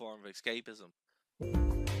as some form of escapism.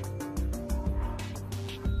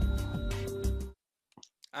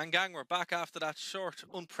 And gang, we're back after that short,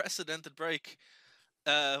 unprecedented break.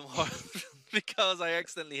 Because I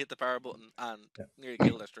accidentally hit the power button and nearly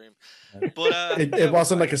killed our stream. But it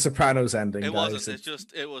wasn't like a Sopranos ending. It wasn't.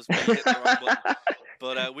 It was me hitting the wrong button.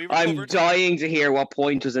 But we recovered. I'm dying to hear what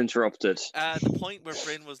point was interrupted. The point where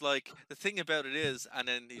Bryn was like, the thing about it is, and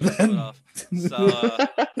then he just cut off. So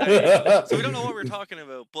we don't know what we're talking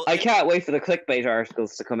about. But I can't wait for the clickbait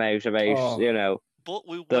articles to come out about, but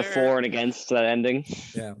the for and against that ending.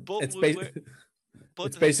 Yeah,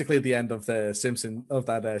 it's basically the end of the Simpsons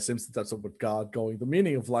episode with God going, the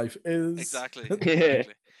meaning of life is exactly.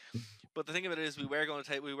 But the thing of it is, we were going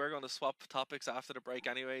to swap topics after the break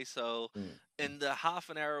anyway. So in the half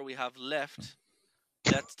an hour we have left,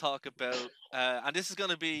 let's talk about and this is going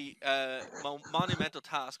to be a monumental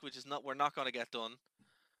task, which is we're not going to get done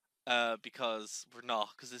because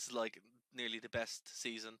this is like nearly the best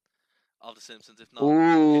season of the Simpsons, if not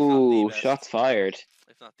the best. Shots fired.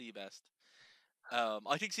 If not the best.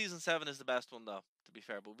 I think season 7 is the best one though, to be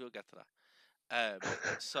fair, but we'll get to that.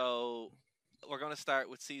 So we're going to start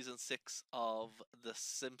with season 6 of The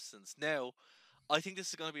Simpsons. Now, I think this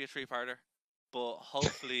is going to be a 3-parter, but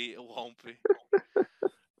hopefully it won't be.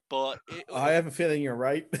 But I have a feeling you're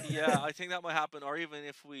right. Yeah, I think that might happen, or even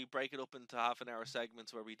if we break it up into half-an-hour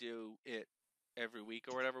segments where we do it every week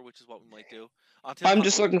or whatever, which is what we might do. I'm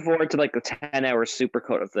just looking forward to like the 10-hour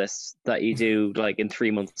supercut of this that you do like in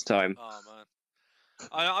 3 months' time. Oh man,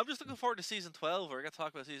 I'm just looking forward to season 12. We're gonna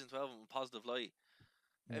talk about season 12 in a positive light.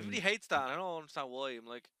 Everybody hates that. I don't understand why. I'm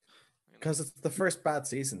like, because it's the first bad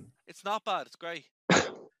season. It's not bad. It's great.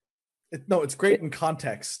 It's great in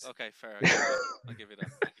context. Okay, fair. I'll give you that.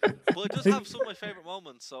 But it does have some of my favorite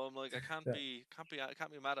moments, so I'm like, I can't be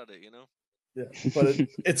mad at it, Yeah, but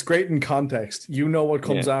it's great in context. You know what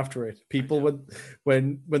comes after it. People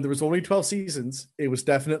when there was only 12 seasons, it was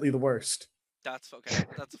definitely the worst. That's okay.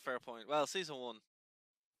 That's a fair point. Well, season 1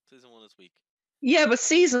 is weak. Yeah, but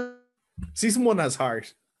season 1 has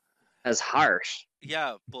heart.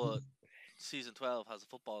 Yeah, but season 12 has a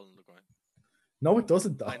football in the ground. No, it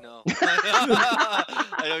doesn't, though. I know.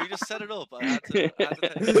 I know. You just set it up. I had to take that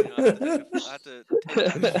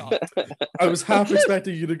shot. I was half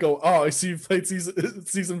expecting you to go, I see you played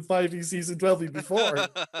season 5, season 12 before.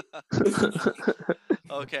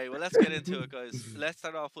 Okay, well, let's get into it, guys. Let's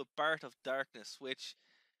start off with Bart of Darkness, which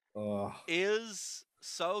is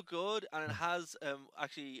so good, and it has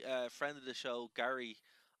actually a friend of the show, Gary,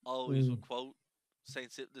 always would quote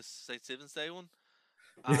St. Stephen's Day one.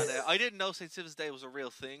 And I didn't know St. Stephen's Day was a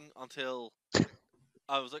real thing until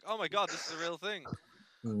I was like, oh my god, this is a real thing.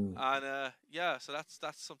 And so that's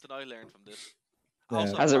something I learned from this. Yeah.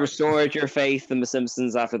 Also, has it restored your faith in The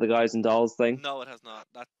Simpsons after the Guys and Dolls thing? No, it has not.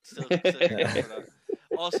 That still that.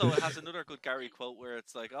 Also, it has another good Gary quote where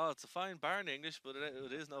it's like, it's a fine bar in English, but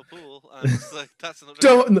it is no pool. And it's like, that's another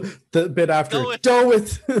the bit after, do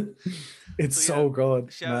it. It's so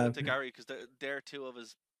good. Shout out to Gary, because they're two of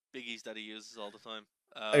his biggies that he uses all the time.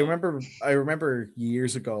 I remember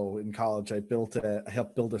years ago in college, I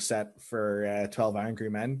helped build a set for 12 Angry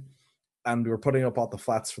Men, and we were putting up all the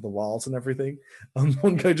flats for the walls and everything. And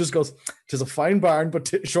one guy just goes, "'Tis a fine barn,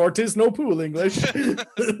 but short is no pool English." Did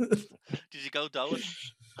you go do it?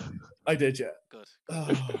 I did, yeah. Good.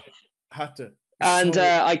 Oh, had to. And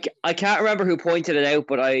I can't remember who pointed it out,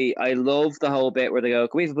 but I love the whole bit where they go,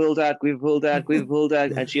 "Can we have a pool, Dad? Can we have a pool, Dad? Can we have a pool,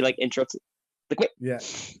 Dad?" And she like interrupts it. Like, yeah.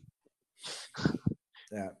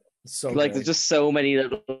 Yeah. So like there's just so many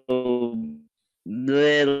little.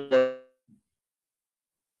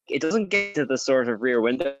 It doesn't get to the sort of Rear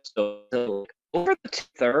Window stuff until over the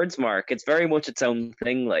 2/3 mark. It's very much its own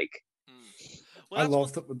thing. Like, I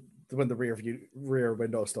love when the rear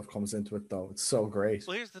window stuff comes into it, though. It's so great.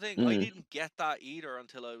 Well, here's the thing. I didn't get that either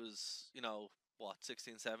until I was,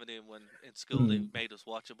 16, 17, when in school they made us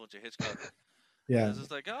watch a bunch of Hitchcock. Yeah. I was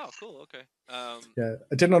just like, oh, cool, okay. Yeah,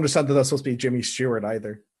 I didn't understand that supposed to be Jimmy Stewart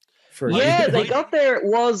either. They got there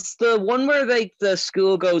was the one where the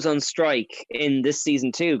school goes on strike in this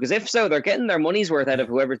season too. Because if so, they're getting their money's worth out of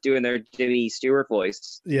whoever's doing their Jimmy Stewart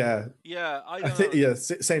voice. Yeah. Yeah, I think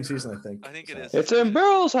same season. I think. I think it is. It's in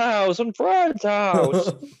Bill's house and Fred's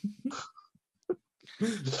house.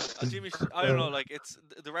 Jimmy, I don't know. Like it's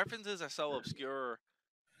the references are so obscure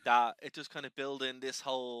that it just kind of build in this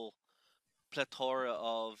whole plethora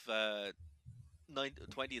of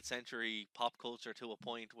 20th century pop culture to a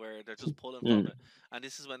point where they're just pulling from it, and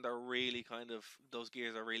this is when they're really kind of those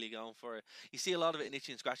gears are really going for it. You see a lot of it in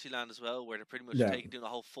Itchy and Scratchy Land as well, where they're pretty much doing a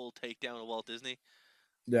whole full takedown of Walt Disney.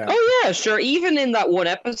 Yeah. Oh yeah, sure. Even in that one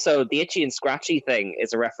episode, the Itchy and Scratchy thing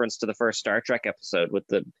is a reference to the first Star Trek episode with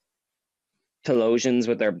the Telosians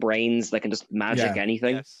with their brains that can just magic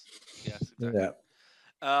anything. Yes, exactly.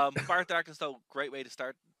 Yeah. Bart Darkness, though, great way to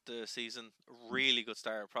start the season. Really good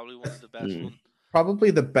start. Probably one of the best one.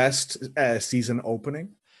 Probably the best season opening.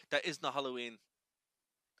 That isn't a Halloween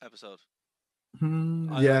episode.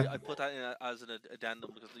 I put that in as an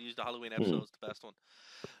addendum because they used the Halloween episode as the best one.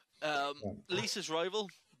 Lisa's Rival,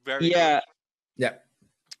 very good. Yeah.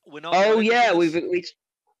 We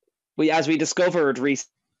as we discovered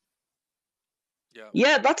recently.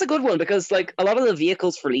 Yeah, that's a good one because like a lot of the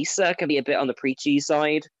vehicles for Lisa can be a bit on the preachy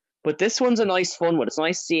side, but this one's a nice fun one. It's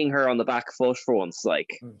nice seeing her on the back foot for once.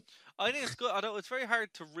 Like, I think it's good. I know it's very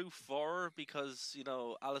hard to root for her because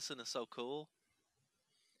Allison is so cool.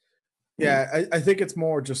 Yeah, I think it's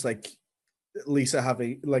more just like Lisa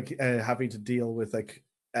having to deal with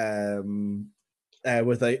her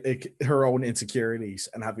own insecurities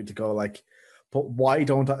and having to go like, but why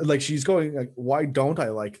don't I like? She's going like, why don't I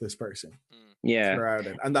like this person? Throughout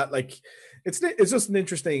it, and that like, it's just an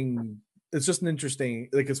interesting. It's just an interesting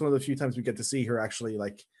like it's one of the few times we get to see her actually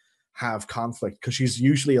like have conflict because she's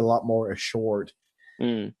usually a lot more assured.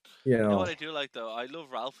 You know what I do like though? I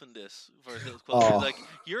love Ralph in this for his quote. He's like,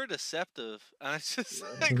 "You're deceptive," and it's just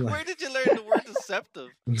like, where did you learn the word deceptive?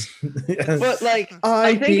 But like,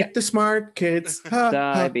 I beat the smart kids.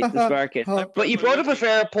 I beat the smart kids. But you brought up a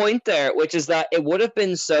fair point there, which is that it would have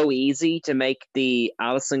been so easy to make the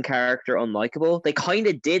Allison character unlikable. They kind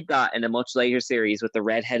of did that in a much later series with the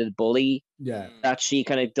redheaded bully. Yeah, that she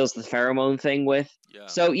kind of does the pheromone thing with. Yeah.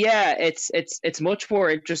 So yeah, it's much more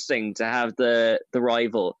interesting to have the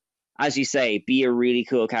rival, as you say, be a really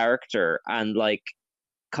cool character and like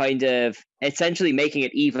kind of essentially making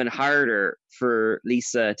it even harder for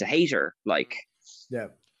Lisa to hate her. Like, yeah,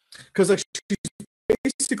 because like she's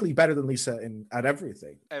basically better than Lisa at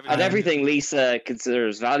everything. At everything Lisa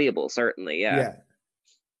considers valuable, certainly. Yeah.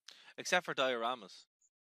 Except for dioramas.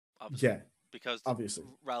 Obviously. Yeah. Because obviously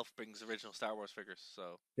Ralph brings original Star Wars figures,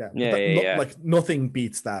 so like nothing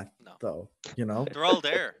beats that though. They're all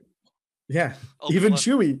there. Yeah, even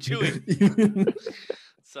Chewie.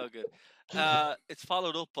 So good. It's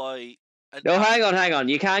followed up by. Hang on.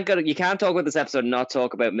 You can't talk about this episode and not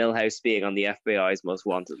talk about Milhouse being on the FBI's most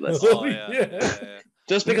wanted list. Yeah.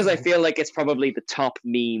 Just because I feel like it's probably the top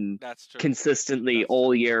meme consistently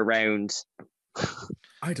all year round.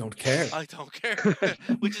 I don't care.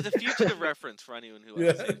 Which is a Fugitive reference for anyone who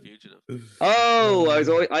hasn't seen Fugitive. Oh,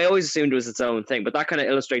 I always assumed it was its own thing, but that kind of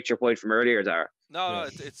illustrates your point from earlier, Dara. No,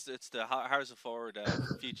 it's the Harrison Ford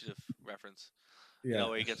Fugitive reference. Yeah,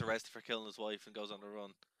 where he gets arrested for killing his wife and goes on the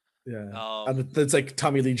run. Yeah, and it's like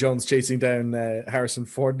Tommy Lee Jones chasing down Harrison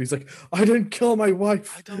Ford, and he's like, "I didn't kill my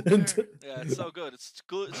wife." I don't care. Yeah, it's so good. It's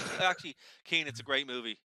good. It's actually, Keen, it's a great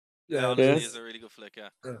movie. Yeah, honestly, it's a really good flick. Yeah.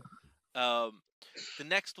 The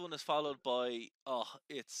next one is followed by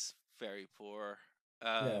it's very poor.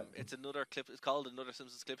 It's another clip. It's called Another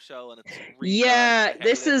Simpsons Clip Show, and it's really Yeah, bad.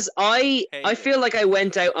 this is I feel like I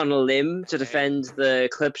went out on a limb to defend the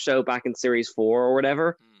clip show back in series 4 or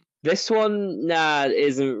whatever. This one,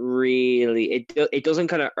 isn't really. It doesn't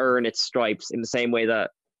kind of earn its stripes in the same way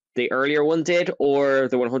that the earlier one did, or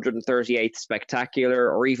the 138th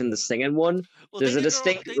Spectacular, or even the singing one. Well, There's a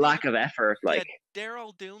distinct lack of effort. Like they're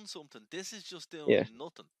all doing something. This is just doing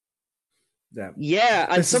nothing. Yeah,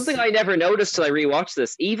 and something I never noticed till I rewatched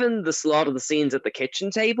this. Even the slot of the scenes at the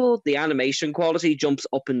kitchen table, the animation quality jumps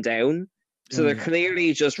up and down. So they're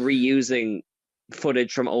clearly just reusing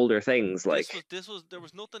footage from older things. Like there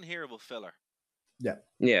was nothing here but filler.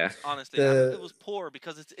 Yeah. Honestly, and it was poor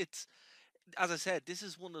because it's as I said, this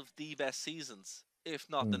is one of the best seasons, if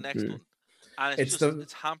not the next one. And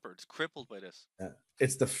it's hampered, it's crippled by this.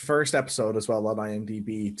 It's the first episode as well on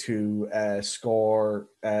IMDb to score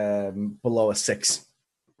below a 6.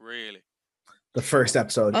 Really? The first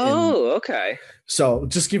episode. Okay. So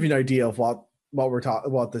just give you an idea of what we're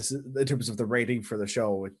talking about this in terms of the rating for the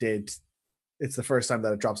show. It's the first time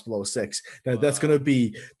that it drops below a 6. Now that's gonna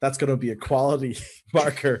be a quality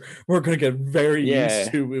marker we're gonna get very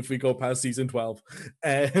used to if we go past season 12.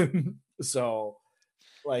 So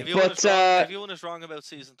like, everyone is wrong about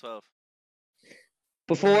season 12.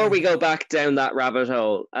 Before we go back down that rabbit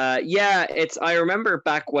hole, I remember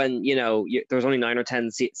back when there was only 9 or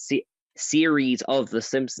 10 series of The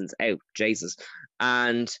Simpsons out, Jesus,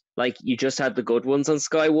 and like you just had the good ones on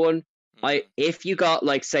Sky One. If you got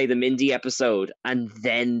like say the Mindy episode and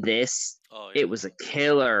then this, it was a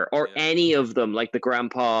killer, or any of them, like the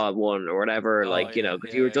Grandpa one or whatever, because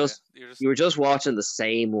you were just watching the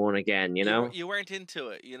same one again, You weren't into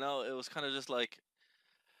it, it was kind of just like,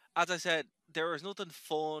 as I said, there was nothing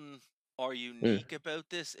fun or unique about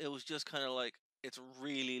this. It was just kind of like, it's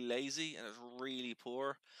really lazy and it's really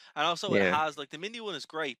poor, and also it has like the Mindy one is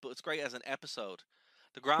great, but it's great as an episode.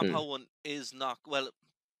 The Grandpa one is not, well,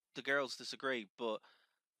 the girls disagree, but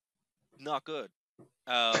not good.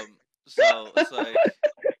 So it's like,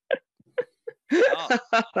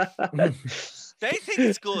 they think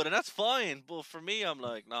it's good, and that's fine. But for me, I'm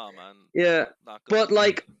like, nah, man. Yeah, not good. But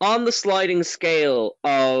like on the sliding scale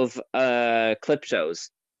of clip shows,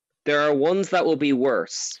 there are ones that will be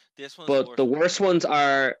worse. This one's but the worst ones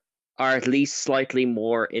are at least slightly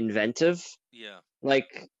more inventive. Yeah.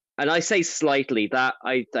 Like. And I say slightly, that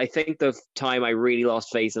I think the time I really lost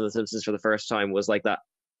faith in The Simpsons for the first time was like that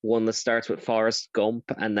one that starts with Forrest Gump,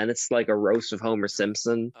 and then it's like a roast of Homer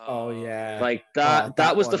Simpson. Oh yeah, like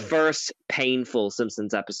that was the first painful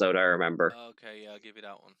Simpsons episode I remember. Okay, yeah, I'll give you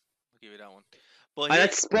that one. But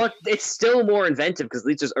it's still more inventive because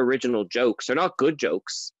these are original jokes. They're not good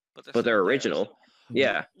jokes, but they're original.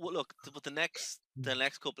 Yeah. Well, look, but the next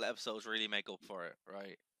couple of episodes really make up for it,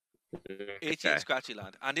 right? Itchy and Scratchy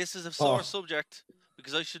Land, and this is a sore subject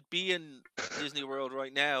because I should be in Disney World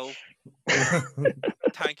right now.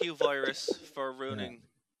 Thank you, virus, for ruining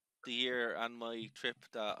the year and my trip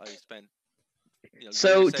that I spent.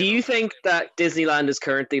 So, do you think that Disneyland is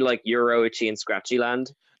currently like Euro Itchy and Scratchy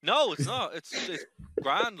Land? No, it's not. It's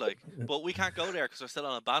grand, like, but we can't go there because we're still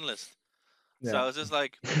on a ban list. Yeah. So I was just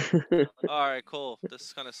like, all right, cool.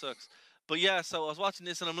 This kind of sucks. But yeah, so I was watching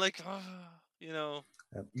this and I'm like,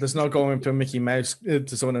 There's no going to Mickey Mouse to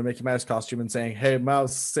someone in a Mickey Mouse costume and saying, "Hey,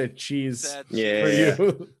 Mouse, said cheese for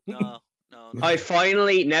you." No. I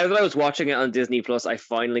finally, now that I was watching it on Disney Plus, I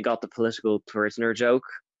finally got the political prisoner joke.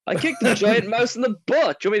 I kicked the giant mouse in the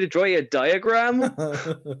butt. Do you want me to draw you a diagram?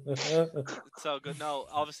 It's so good. No,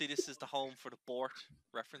 obviously this is the home for the Bort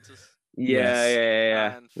references.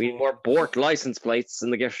 Yeah. We need more Bort license plates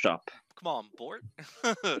in the gift shop. Come on, Bort.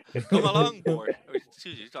 Come along, Bort.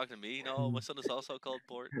 Excuse you, talking to me? No, my son is also called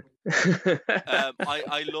Bort.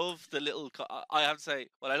 I love the little. I have to say,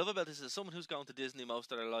 what I love about this is someone who's gone to Disney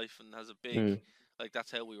most of their life and has a big, like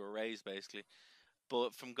that's how we were raised basically.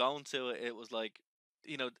 But from going to it, it was like,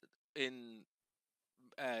 in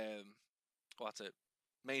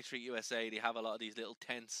Main Street USA, they have a lot of these little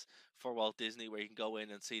tents for Walt Disney where you can go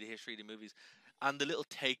in and see the history of the movies, and the little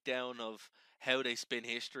takedown of how they spin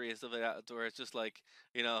history and stuff like that, where it's just like,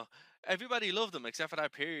 everybody loved them except for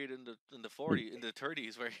that period in the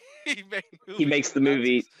 30s where he makes the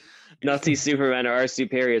movie Nazi Supermen are our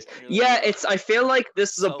superiors. I feel like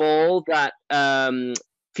this is a ball that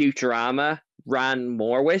Futurama ran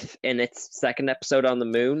more with in its second episode on the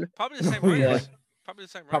moon. Probably the same writers. Probably the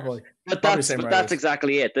same writers. But that's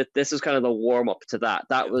exactly it. That this was kind of the warm up to that.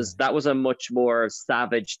 That was a much more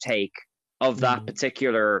savage take of that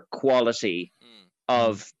particular quality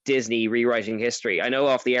of Disney rewriting history. I know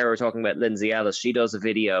off the air we're talking about Lindsay Ellis. She does a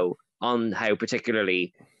video on how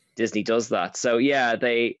particularly Disney does that. So yeah,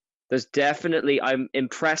 there's definitely, I'm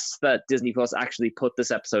impressed that Disney Plus actually put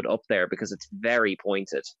this episode up there because it's very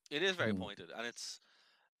pointed. It is very pointed, and it's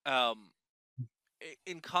um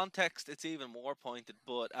in context it's even more pointed,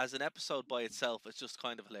 but as an episode by itself it's just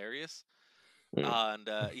kind of hilarious. And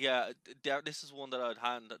this is one that I'd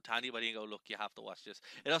hand to anybody and go, look, you have to watch this.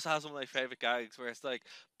 It also has one of my favorite gags where it's like,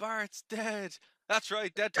 Bart's dead. That's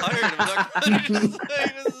right, dead tired. This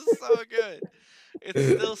is so good. It's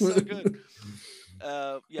still so good.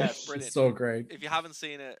 It's brilliant. It's so great. If you haven't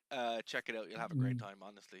seen it, check it out. You'll have a great time,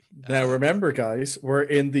 honestly. Now remember, guys, we're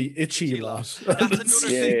in the itchy lot. That's another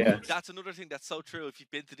thing. Yeah. That's another thing that's so true. If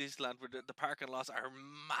you've been to Disneyland, where the parking lots are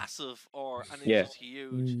massive, and it's just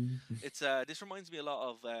huge. It's this reminds me a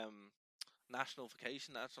lot of National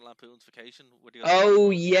Lampoon's Vacation.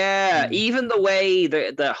 Even the way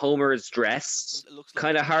the Homer is dressed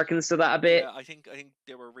kind of harkens to that a bit. Yeah, I think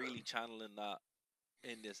they were really channeling that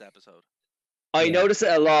in this episode. I notice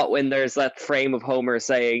it a lot when there's that frame of Homer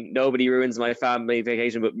saying, "Nobody ruins my family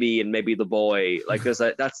vacation but me and maybe the boy." Like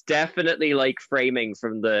that's definitely like framing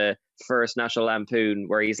from the first National Lampoon,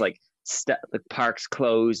 where he's like the park's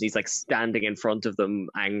closed and he's like standing in front of them,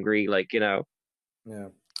 angry, like, you know. Yeah,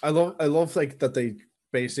 I love like that they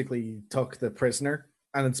basically took The Prisoner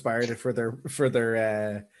and inspired it for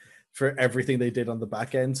for everything they did on the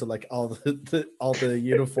back end. So like all the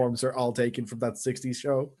uniforms are all taken from that '60s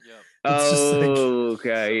show. Yeah.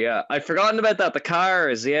 Okay, yeah. I'd forgotten about that. The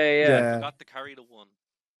cars, yeah. I forgot to carry the one.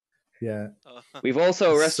 Yeah. We've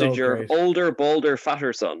also arrested your great. older, bolder,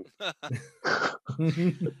 fatter son.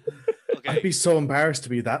 Okay. I'd be so embarrassed to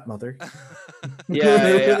be that mother.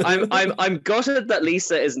 Yeah. I'm gutted that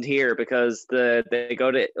Lisa isn't here because they go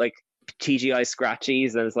to like TGI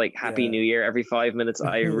Scratchies and it's like Happy New Year every 5 minutes.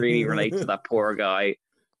 I really relate to that poor guy.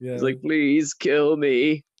 Yeah. He's like, please kill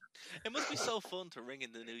me. It must be so fun to ring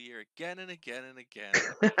in the new year again and again and again.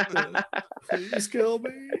 Please kill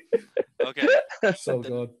me. Okay. So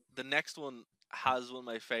good. The next one has one of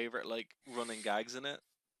my favorite like running gags in it.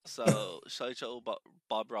 So Sideshow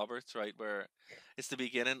Bob Roberts, right, where it's the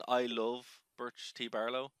beginning. I love Birch T.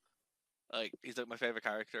 Barlow. Like, he's like my favorite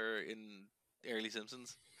character in early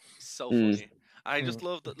Simpsons. So funny. I just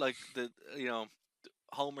love that, like,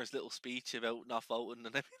 Homer's little speech about not voting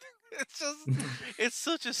and everything. It's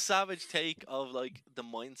such a savage take of like the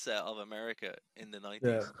mindset of America in the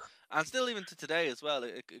 90s, and still even to today as well.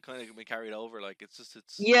 It kind of can be carried over. Like it's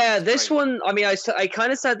this great. One. I mean, I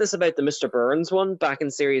kind of said this about the Mr. Burns one back in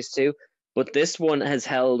series 2, but this one has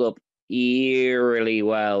held up eerily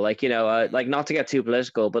well. Like, you know, like, not to get too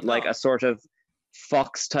political, but like a sort of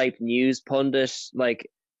Fox type news pundit like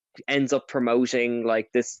ends up promoting like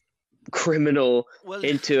this criminal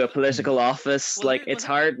into a political office. It's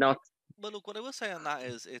hard not. Well, look, what I will say on that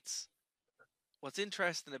is what's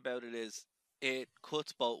interesting about it is it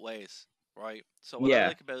cuts both ways, right? So what I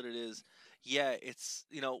like about it is, it's,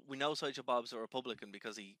 you know, we know Sideshow Bob's a Republican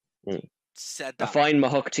because he said that. I find my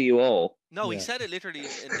hook to you all. No, he said it literally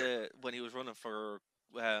when he was running for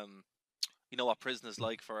you know what prison is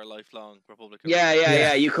like for a lifelong Republican.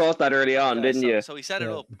 Yeah. You caught that early on, didn't you? So he set it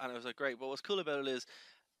up, and I was like, great. But what's cool about it is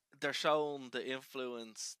they're showing the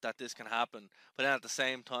influence that this can happen, but then at the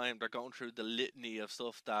same time they're going through the litany of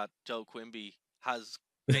stuff that Joe Quimby has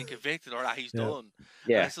been convicted or that he's done.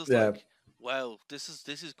 And it's just like, wow, this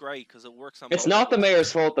is great because it works on. It's not the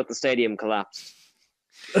mayor's fault that the stadium collapsed.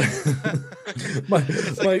 my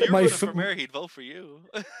for mayor, he'd vote for you.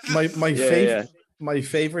 My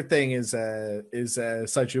favorite thing is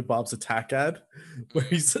Sideshow Bob's attack ad, where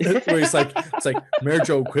he's like, it's like Mayor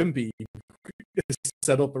Joe Quimby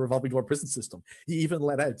set up a revolving door prison system. He even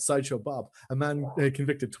let out Sideshow Bob, a man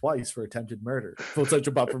convicted twice for attempted murder. Vote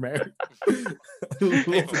Sideshow Bob for mayor. I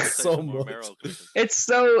love it so much. It's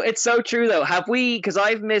so true though. Have we? Because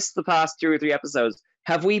I've missed the past 2 or 3 episodes.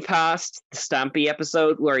 Have we passed the Stampy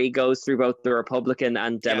episode where he goes through both the Republican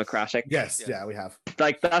and Democratic? Yes. Yeah, we have.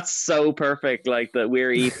 Like, that's so perfect. Like, that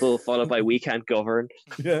we're evil followed by we can't govern.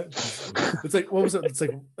 Yeah. It's like, what was it? It's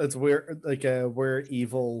like, we're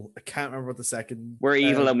evil. I can't remember what the second. We're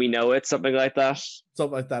evil and we know it. Something like that.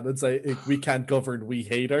 Something like that. It's like, we can't govern. We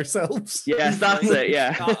hate ourselves. Yes, that's it.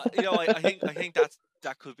 Yeah. I think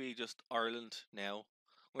that could be just Ireland now.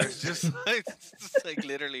 Where it's just like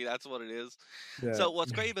literally that's what it is. Yeah. So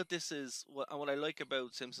what's great about this is what I like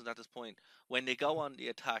about Simpsons at this point, when they go on the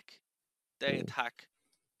attack, they attack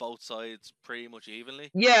both sides pretty much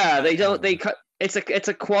evenly. Yeah, it's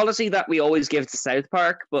a quality that we always give to South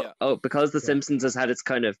Park, but because the Simpsons has had its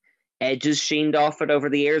kind of edges sheened off it over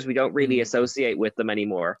the years, we don't really associate with them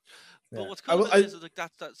anymore. But what's cool about this is like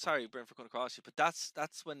that. Sorry, Brent, for coming across you, but that's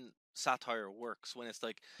when satire works, when it's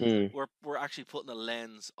like Mm. we're actually putting a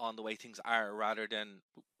lens on the way things are rather than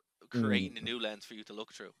creating a new lens for you to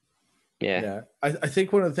look through. Yeah. I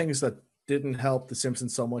think one of the things that didn't help The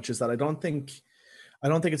Simpsons so much is that I don't think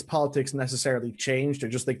its politics necessarily changed. I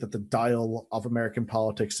just think that the dial of American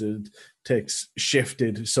politics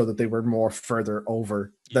shifted so that they were more further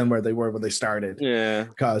over than where they were when they started. Yeah.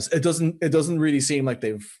 Because it doesn't really seem like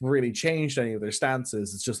they've really changed any of their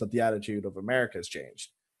stances. It's just that the attitude of America has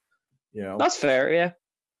changed. You know, That's fair. Yeah.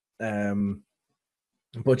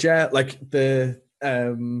 But yeah, like the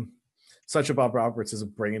Such a Bob Roberts is a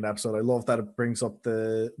brilliant episode. I love that it brings up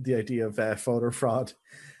the idea of voter fraud,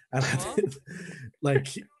 and like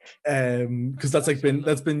because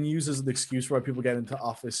that's been used as an excuse for why people get into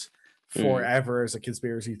office forever as a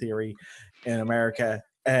conspiracy theory in America.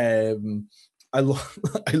 I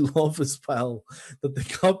love as well that they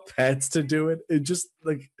got pets to do it. It just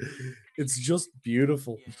it's just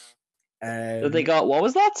beautiful. They got, what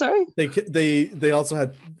was that? Sorry. They also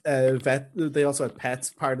had They also had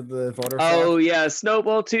pets part of the voter fraud. Oh yeah,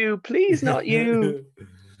 Snowball 2, please not you.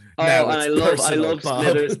 Oh, and I love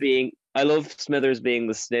Smithers being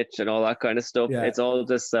the snitch and all that kind of stuff. Yeah. It's all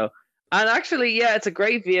just so. And actually, yeah, it's a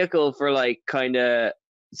great vehicle for like kind of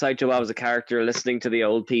Sideshow Bob as a character, listening to the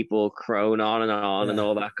old people crone on and on and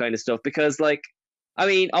all that kind of stuff. Because like, I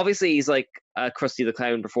mean, obviously he's like a Krusty the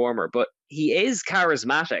Clown performer, but he is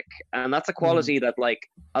charismatic, and that's a quality that like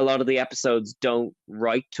a lot of the episodes don't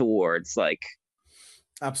write towards. Like,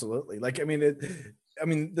 absolutely. Like, I mean,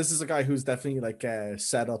 this is a guy who's definitely like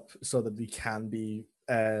set up so that he can be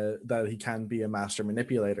a master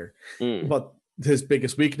manipulator. But his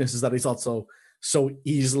biggest weakness is that he's also so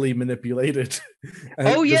easily manipulated.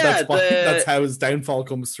 Oh yeah, that's how his downfall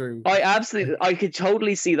comes through. I could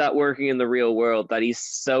totally see that working in the real world, that he's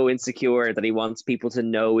so insecure that he wants people to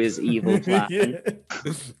know his evil plan.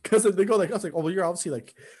 Because they go like, I was like, oh well, you're obviously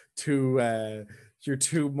like you're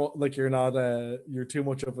too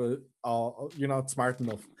much of a you're not smart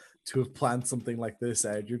enough to have planned something like this,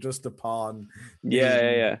 Ed. You're just a pawn.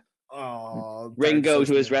 Yeah. Oh, Ringo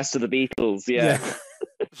to his Rest of the Beatles. Yeah.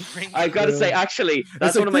 I've got to say, actually,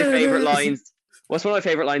 that's one of my favorite lines. What's one of my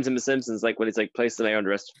favorite lines in The Simpsons? Like when he's like, "Place the mayor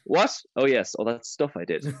under arrest." What? Oh yes, oh that's stuff I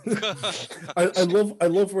did. I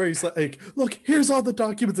love where he's like, "Look, here's all the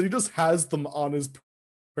documents," and he just has them on his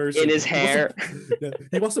person. In his hair.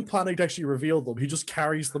 He wasn't planning to actually reveal them. He just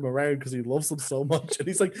carries them around because he loves them so much, and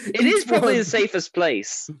he's like, "It is probably the safest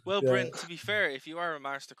place." Well, Brent, to be fair, if you are a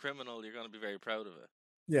master criminal, you're going to be very proud of it.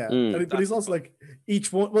 Yeah, but he's also like,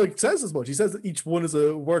 each one. Well, he says as much. He says that each one is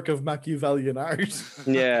a work of Machiavellian art.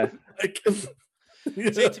 Yeah.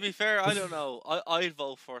 See, to be fair, I don't know. I'd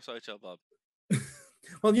vote for Sideshow Bob.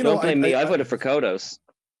 Well, don't blame me. I voted for Kodos.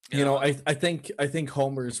 You know, I think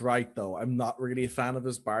Homer's right though. I'm not really a fan of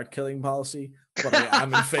his Bart killing policy, but I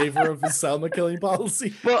am in favor of his Selma killing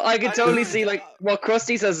policy. Well, I can totally see like what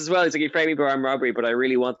Krusty says as well. He's like, "You frame me for armed robbery, but I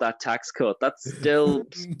really want that tax cut." That's still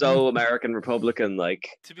so American Republican. Like,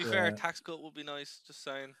 to be fair, tax cut would be nice. Just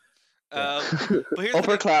saying. But here's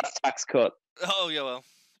upper class tax cut. Oh yeah, well.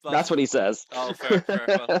 That's what he says. Oh, fair.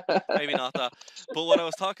 Well, maybe not that. But what I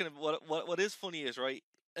was talking about, what is funny is, right,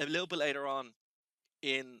 a little bit later on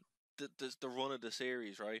in the run of the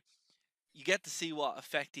series, right, you get to see what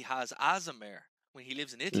effect he has as a mayor when he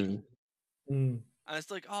lives in Italy. And it's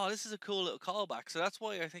like, oh, this is a cool little callback. So that's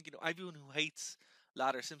why I think, you know, everyone who hates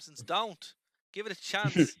Ladder Simpsons, don't. Give it a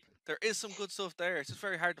chance. There is some good stuff there. It's just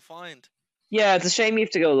very hard to find. Yeah, it's a shame you have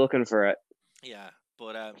to go looking for it. Yeah.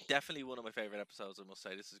 But definitely one of my favorite episodes, I must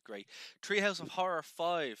say. This is great. Treehouse of Horror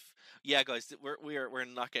 5. Yeah, guys, we're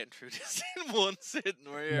not getting through this in one sitting.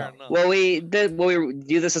 Well, we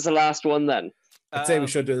do this as the last one then. I'd say we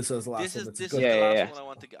should do this as the last one. This is the last one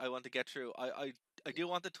I want to get through. I do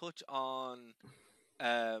want to touch on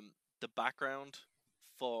the background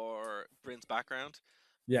for Bryn's background.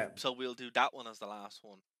 Yeah. So we'll do that one as the last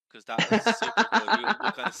one, because that is super good.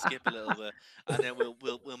 We'll kind of skip a little bit, and then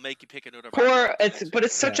we'll make you pick another.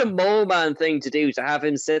 It's such a mole man thing to do, to have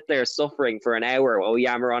him sit there suffering for an hour while we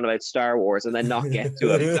yammer on about Star Wars and then not get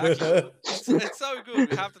to it. Exactly. It's so good.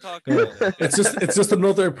 We have to talk about it. It's just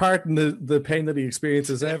another part in the pain that he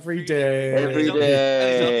experiences every day. Every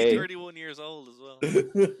day. He's only 31 years old as well.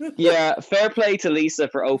 Yeah, fair play to Lisa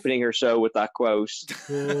for opening her show with that quote.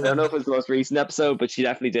 I don't know if it was the most recent episode, but she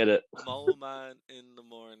definitely did it. Mole man in the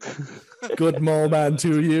morning. Good mole man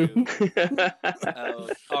to you.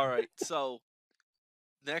 All right, so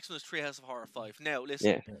the next one is Treehouse of Horror 5. Now,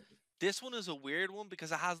 listen, this one is a weird one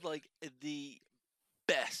because it has like the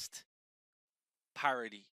best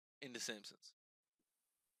parody in The Simpsons.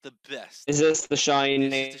 The best. Is this The Shining?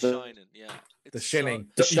 This is The Shining, yeah. The It's Shining.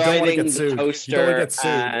 The You don't want to Shining, get The sued. You don't want Toaster, to get sued. It's The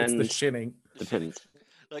and Shining. The Shining.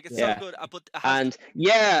 Like, it's Yeah. so good. But it has, And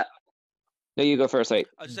yeah, no, you go first. Right?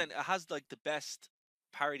 I was just saying, it has like the best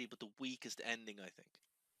parody, but the weakest ending, I think.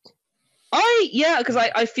 Because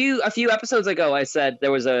a few episodes ago I said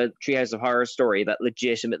there was a Treehouse of Horror story that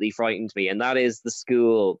legitimately frightened me, and that is the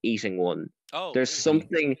school eating one. Oh, There's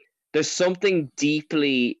really? something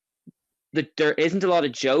deeply that there isn't a lot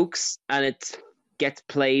of jokes, and it gets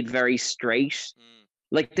played very straight. Mm.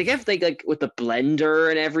 Like they like with the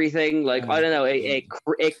blender and everything. Like I don't know, it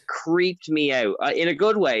creeped me out in a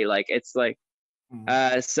good way. Like it's like.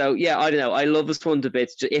 So yeah, I don't know. I love this one to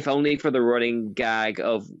bits, if only for the running gag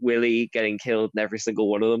of Willie getting killed in every single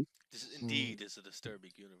one of them. This indeed is a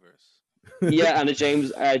disturbing universe. Yeah, and a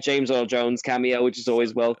James Earl Jones cameo, which is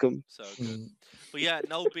always welcome. So good. But yeah,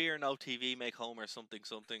 no beer, no TV, make Homer something.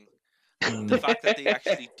 The fact that they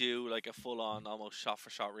actually do like a full-on, almost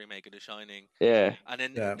shot-for-shot remake of The Shining. Yeah. And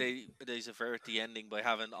then they subvert the ending by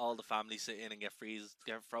having all the family sit in and get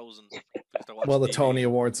frozen. Well, the TV. Tony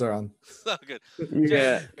Awards are on. So good.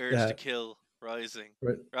 Yeah. Urge to Kill rising.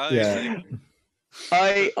 Right. Yeah.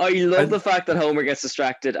 I love the fact that Homer gets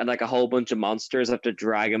distracted and like a whole bunch of monsters have to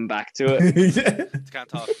drag him back to it. Yeah. Can't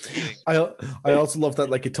talk. I also love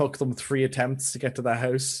that like it took them 3 attempts to get to that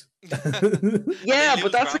house. Yeah,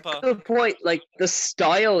 but that's a good point. Like the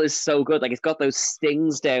style is so good. Like it's got those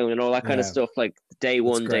stings down and all that kind of stuff. Like day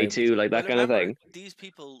one, day two, like that kind of thing. These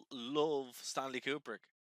people love Stanley Kubrick.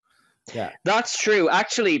 Yeah, that's true.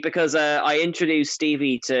 Actually, because I introduced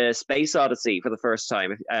Stevie to Space Odyssey for the first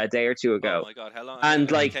time a day or two ago. Oh my god, how long?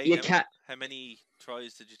 And like you can't. How many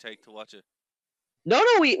tries did you take to watch it? No,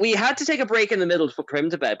 we had to take a break in the middle to put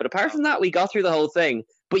him to bed. But apart from that, we got through the whole thing.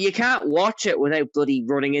 But you can't watch it without bloody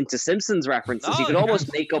running into Simpsons references. No, you could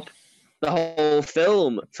almost make up the whole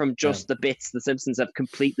film from just the bits the Simpsons have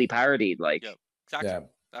completely parodied. Like, yeah, exactly. Yeah.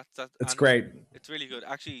 It's great. It's really good.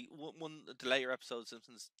 Actually, one of the later episodes,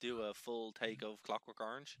 Simpsons do a full take of Clockwork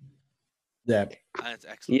Orange. Yeah. And it's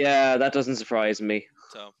excellent. Yeah, that doesn't surprise me.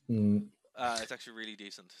 So, it's actually really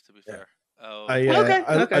decent, to be fair. Oh,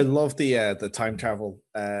 I love the time travel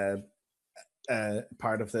part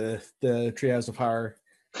of the Treehouse of Horror.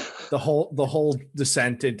 The whole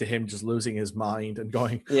descent into him just losing his mind and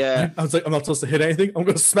going. Yeah, I was like, I'm not supposed to hit anything. I'm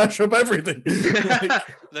going to smash up everything.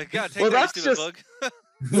 That's just. Bug.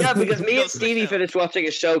 Yeah, because me and Stevie finished watching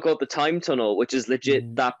a show called The Time Tunnel, which is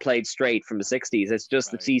legit that played straight from the 60s. It's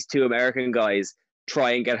just that these two American guys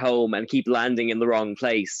try and get home and keep landing in the wrong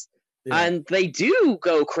place. Yeah. And they do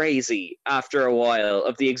go crazy after a while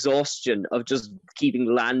of the exhaustion of just keeping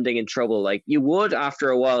landing in trouble. Like you would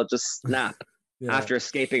after a while just snap after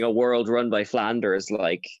escaping a world run by Flanders.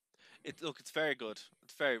 Like, it's very good.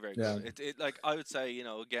 It's very, very good. It like I would say,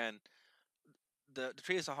 again, the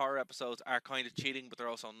Treehouse of Horror episodes are kind of cheating, but they're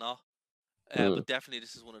also not. But definitely,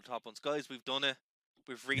 this is one of the top ones, guys. We've done it.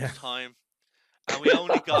 We've reached time, and we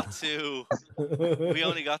only got to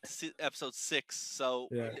episode 6. So,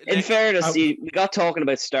 in fairness, we got talking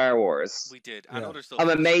about Star Wars. We did, and other stuff. I'm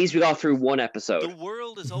amazed we got through one episode. The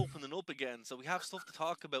world is opening up again, so we have stuff to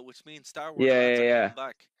talk about, which means Star Wars are coming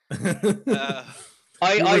back.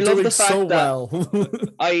 I love the fact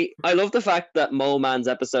that I love the fact that Mole Man's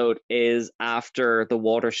episode is after the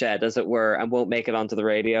watershed, as it were, and won't make it onto the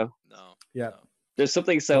radio. No. Yeah. No. There's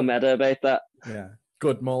something so meta about that. Yeah.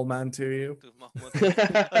 Good Mole Man to you.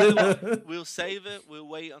 We'll save it. We'll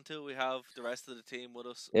wait until we have the rest of the team with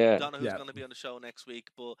us. Yeah. I don't know who's going to be on the show next week,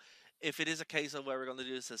 but if it is a case of where we're going to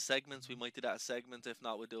do this as segments, we might do that as segments. If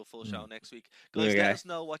not, we'll do a full show next week. Guys, let us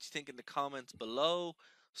know what you think in the comments below.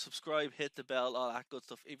 Subscribe, hit the bell, all that good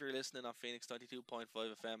stuff. If you're listening on Phoenix 92.5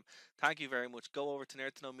 FM, thank you very much. Go over to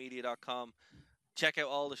nerdtoknowmedia.com. Check out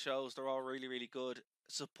all the shows. They're all really, really good.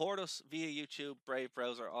 Support us via YouTube, Brave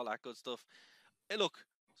Browser, all that good stuff. Hey, look,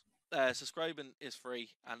 subscribing is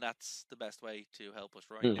free, and that's the best way to help us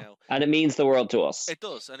right now. And it means the world to us. It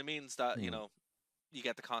does, and it means that, you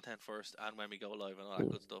get the content first and when we go live and all that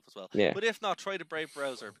good stuff as well. Yeah. But if not, try the Brave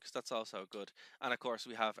Browser because that's also good. And of course,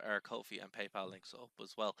 we have our Ko-fi and PayPal links up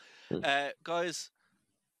as well. Guys,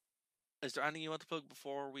 is there anything you want to plug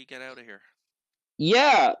before we get out of here?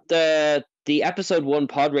 Yeah, the episode 1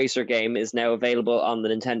 Pod Racer game is now available on the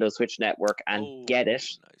Nintendo Switch network, and get it.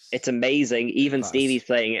 Nice. It's amazing. Even Stevie's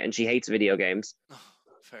playing it and she hates video games.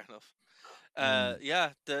 Fair enough.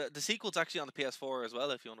 Yeah, the sequel's actually on the PS4 as well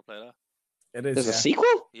if you want to play that. It is. There's a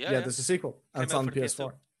sequel? Yeah, there's a sequel. And it's on the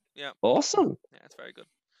PS4. Yeah. Awesome. Yeah, it's very good.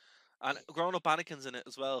 And grown-up Anakin's in it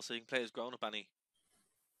as well, so you can play as grown-up Annie.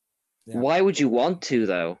 Yeah. Why would you want to,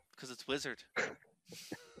 though? Because it's Wizard.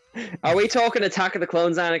 Are we talking Attack of the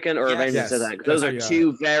Clones Anakin or Yes. Avengers of Yes. Anakin? Those are Yes,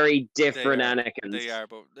 two very different They are. Anakins. They are,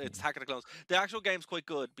 but it's Attack of the Clones. The actual game's quite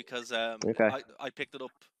good because Okay. I picked it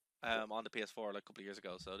up on the PS4 like a couple of years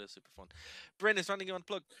ago, so it is super fun. Bryn, is there anything you want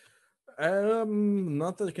to plug?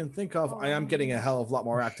 Not that I can think of. I am getting a hell of a lot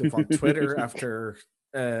more active on Twitter after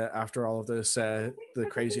all of this the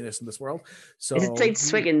craziness in this world. So Is it St.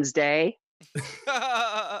 Swithin's Day?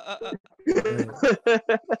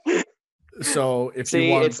 So if See,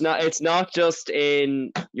 you want, it's not just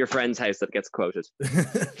in your friend's house that gets quoted.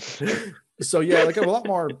 So yeah, like I'm a lot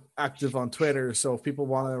more active on Twitter. So if people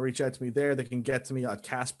want to reach out to me there, they can get to me at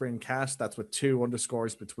CastBrinCast. That's with 2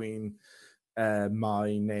 underscores between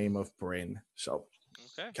my name of Bryn. So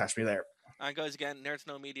catch me there. And guys, again,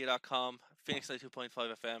 nerdtoknowmedia.com, Phoenix 92.5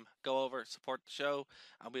 FM. Go over, support the show,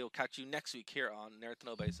 and we will catch you next week here on Nerd to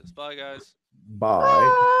Know Basis. Bye, guys.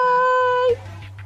 Bye.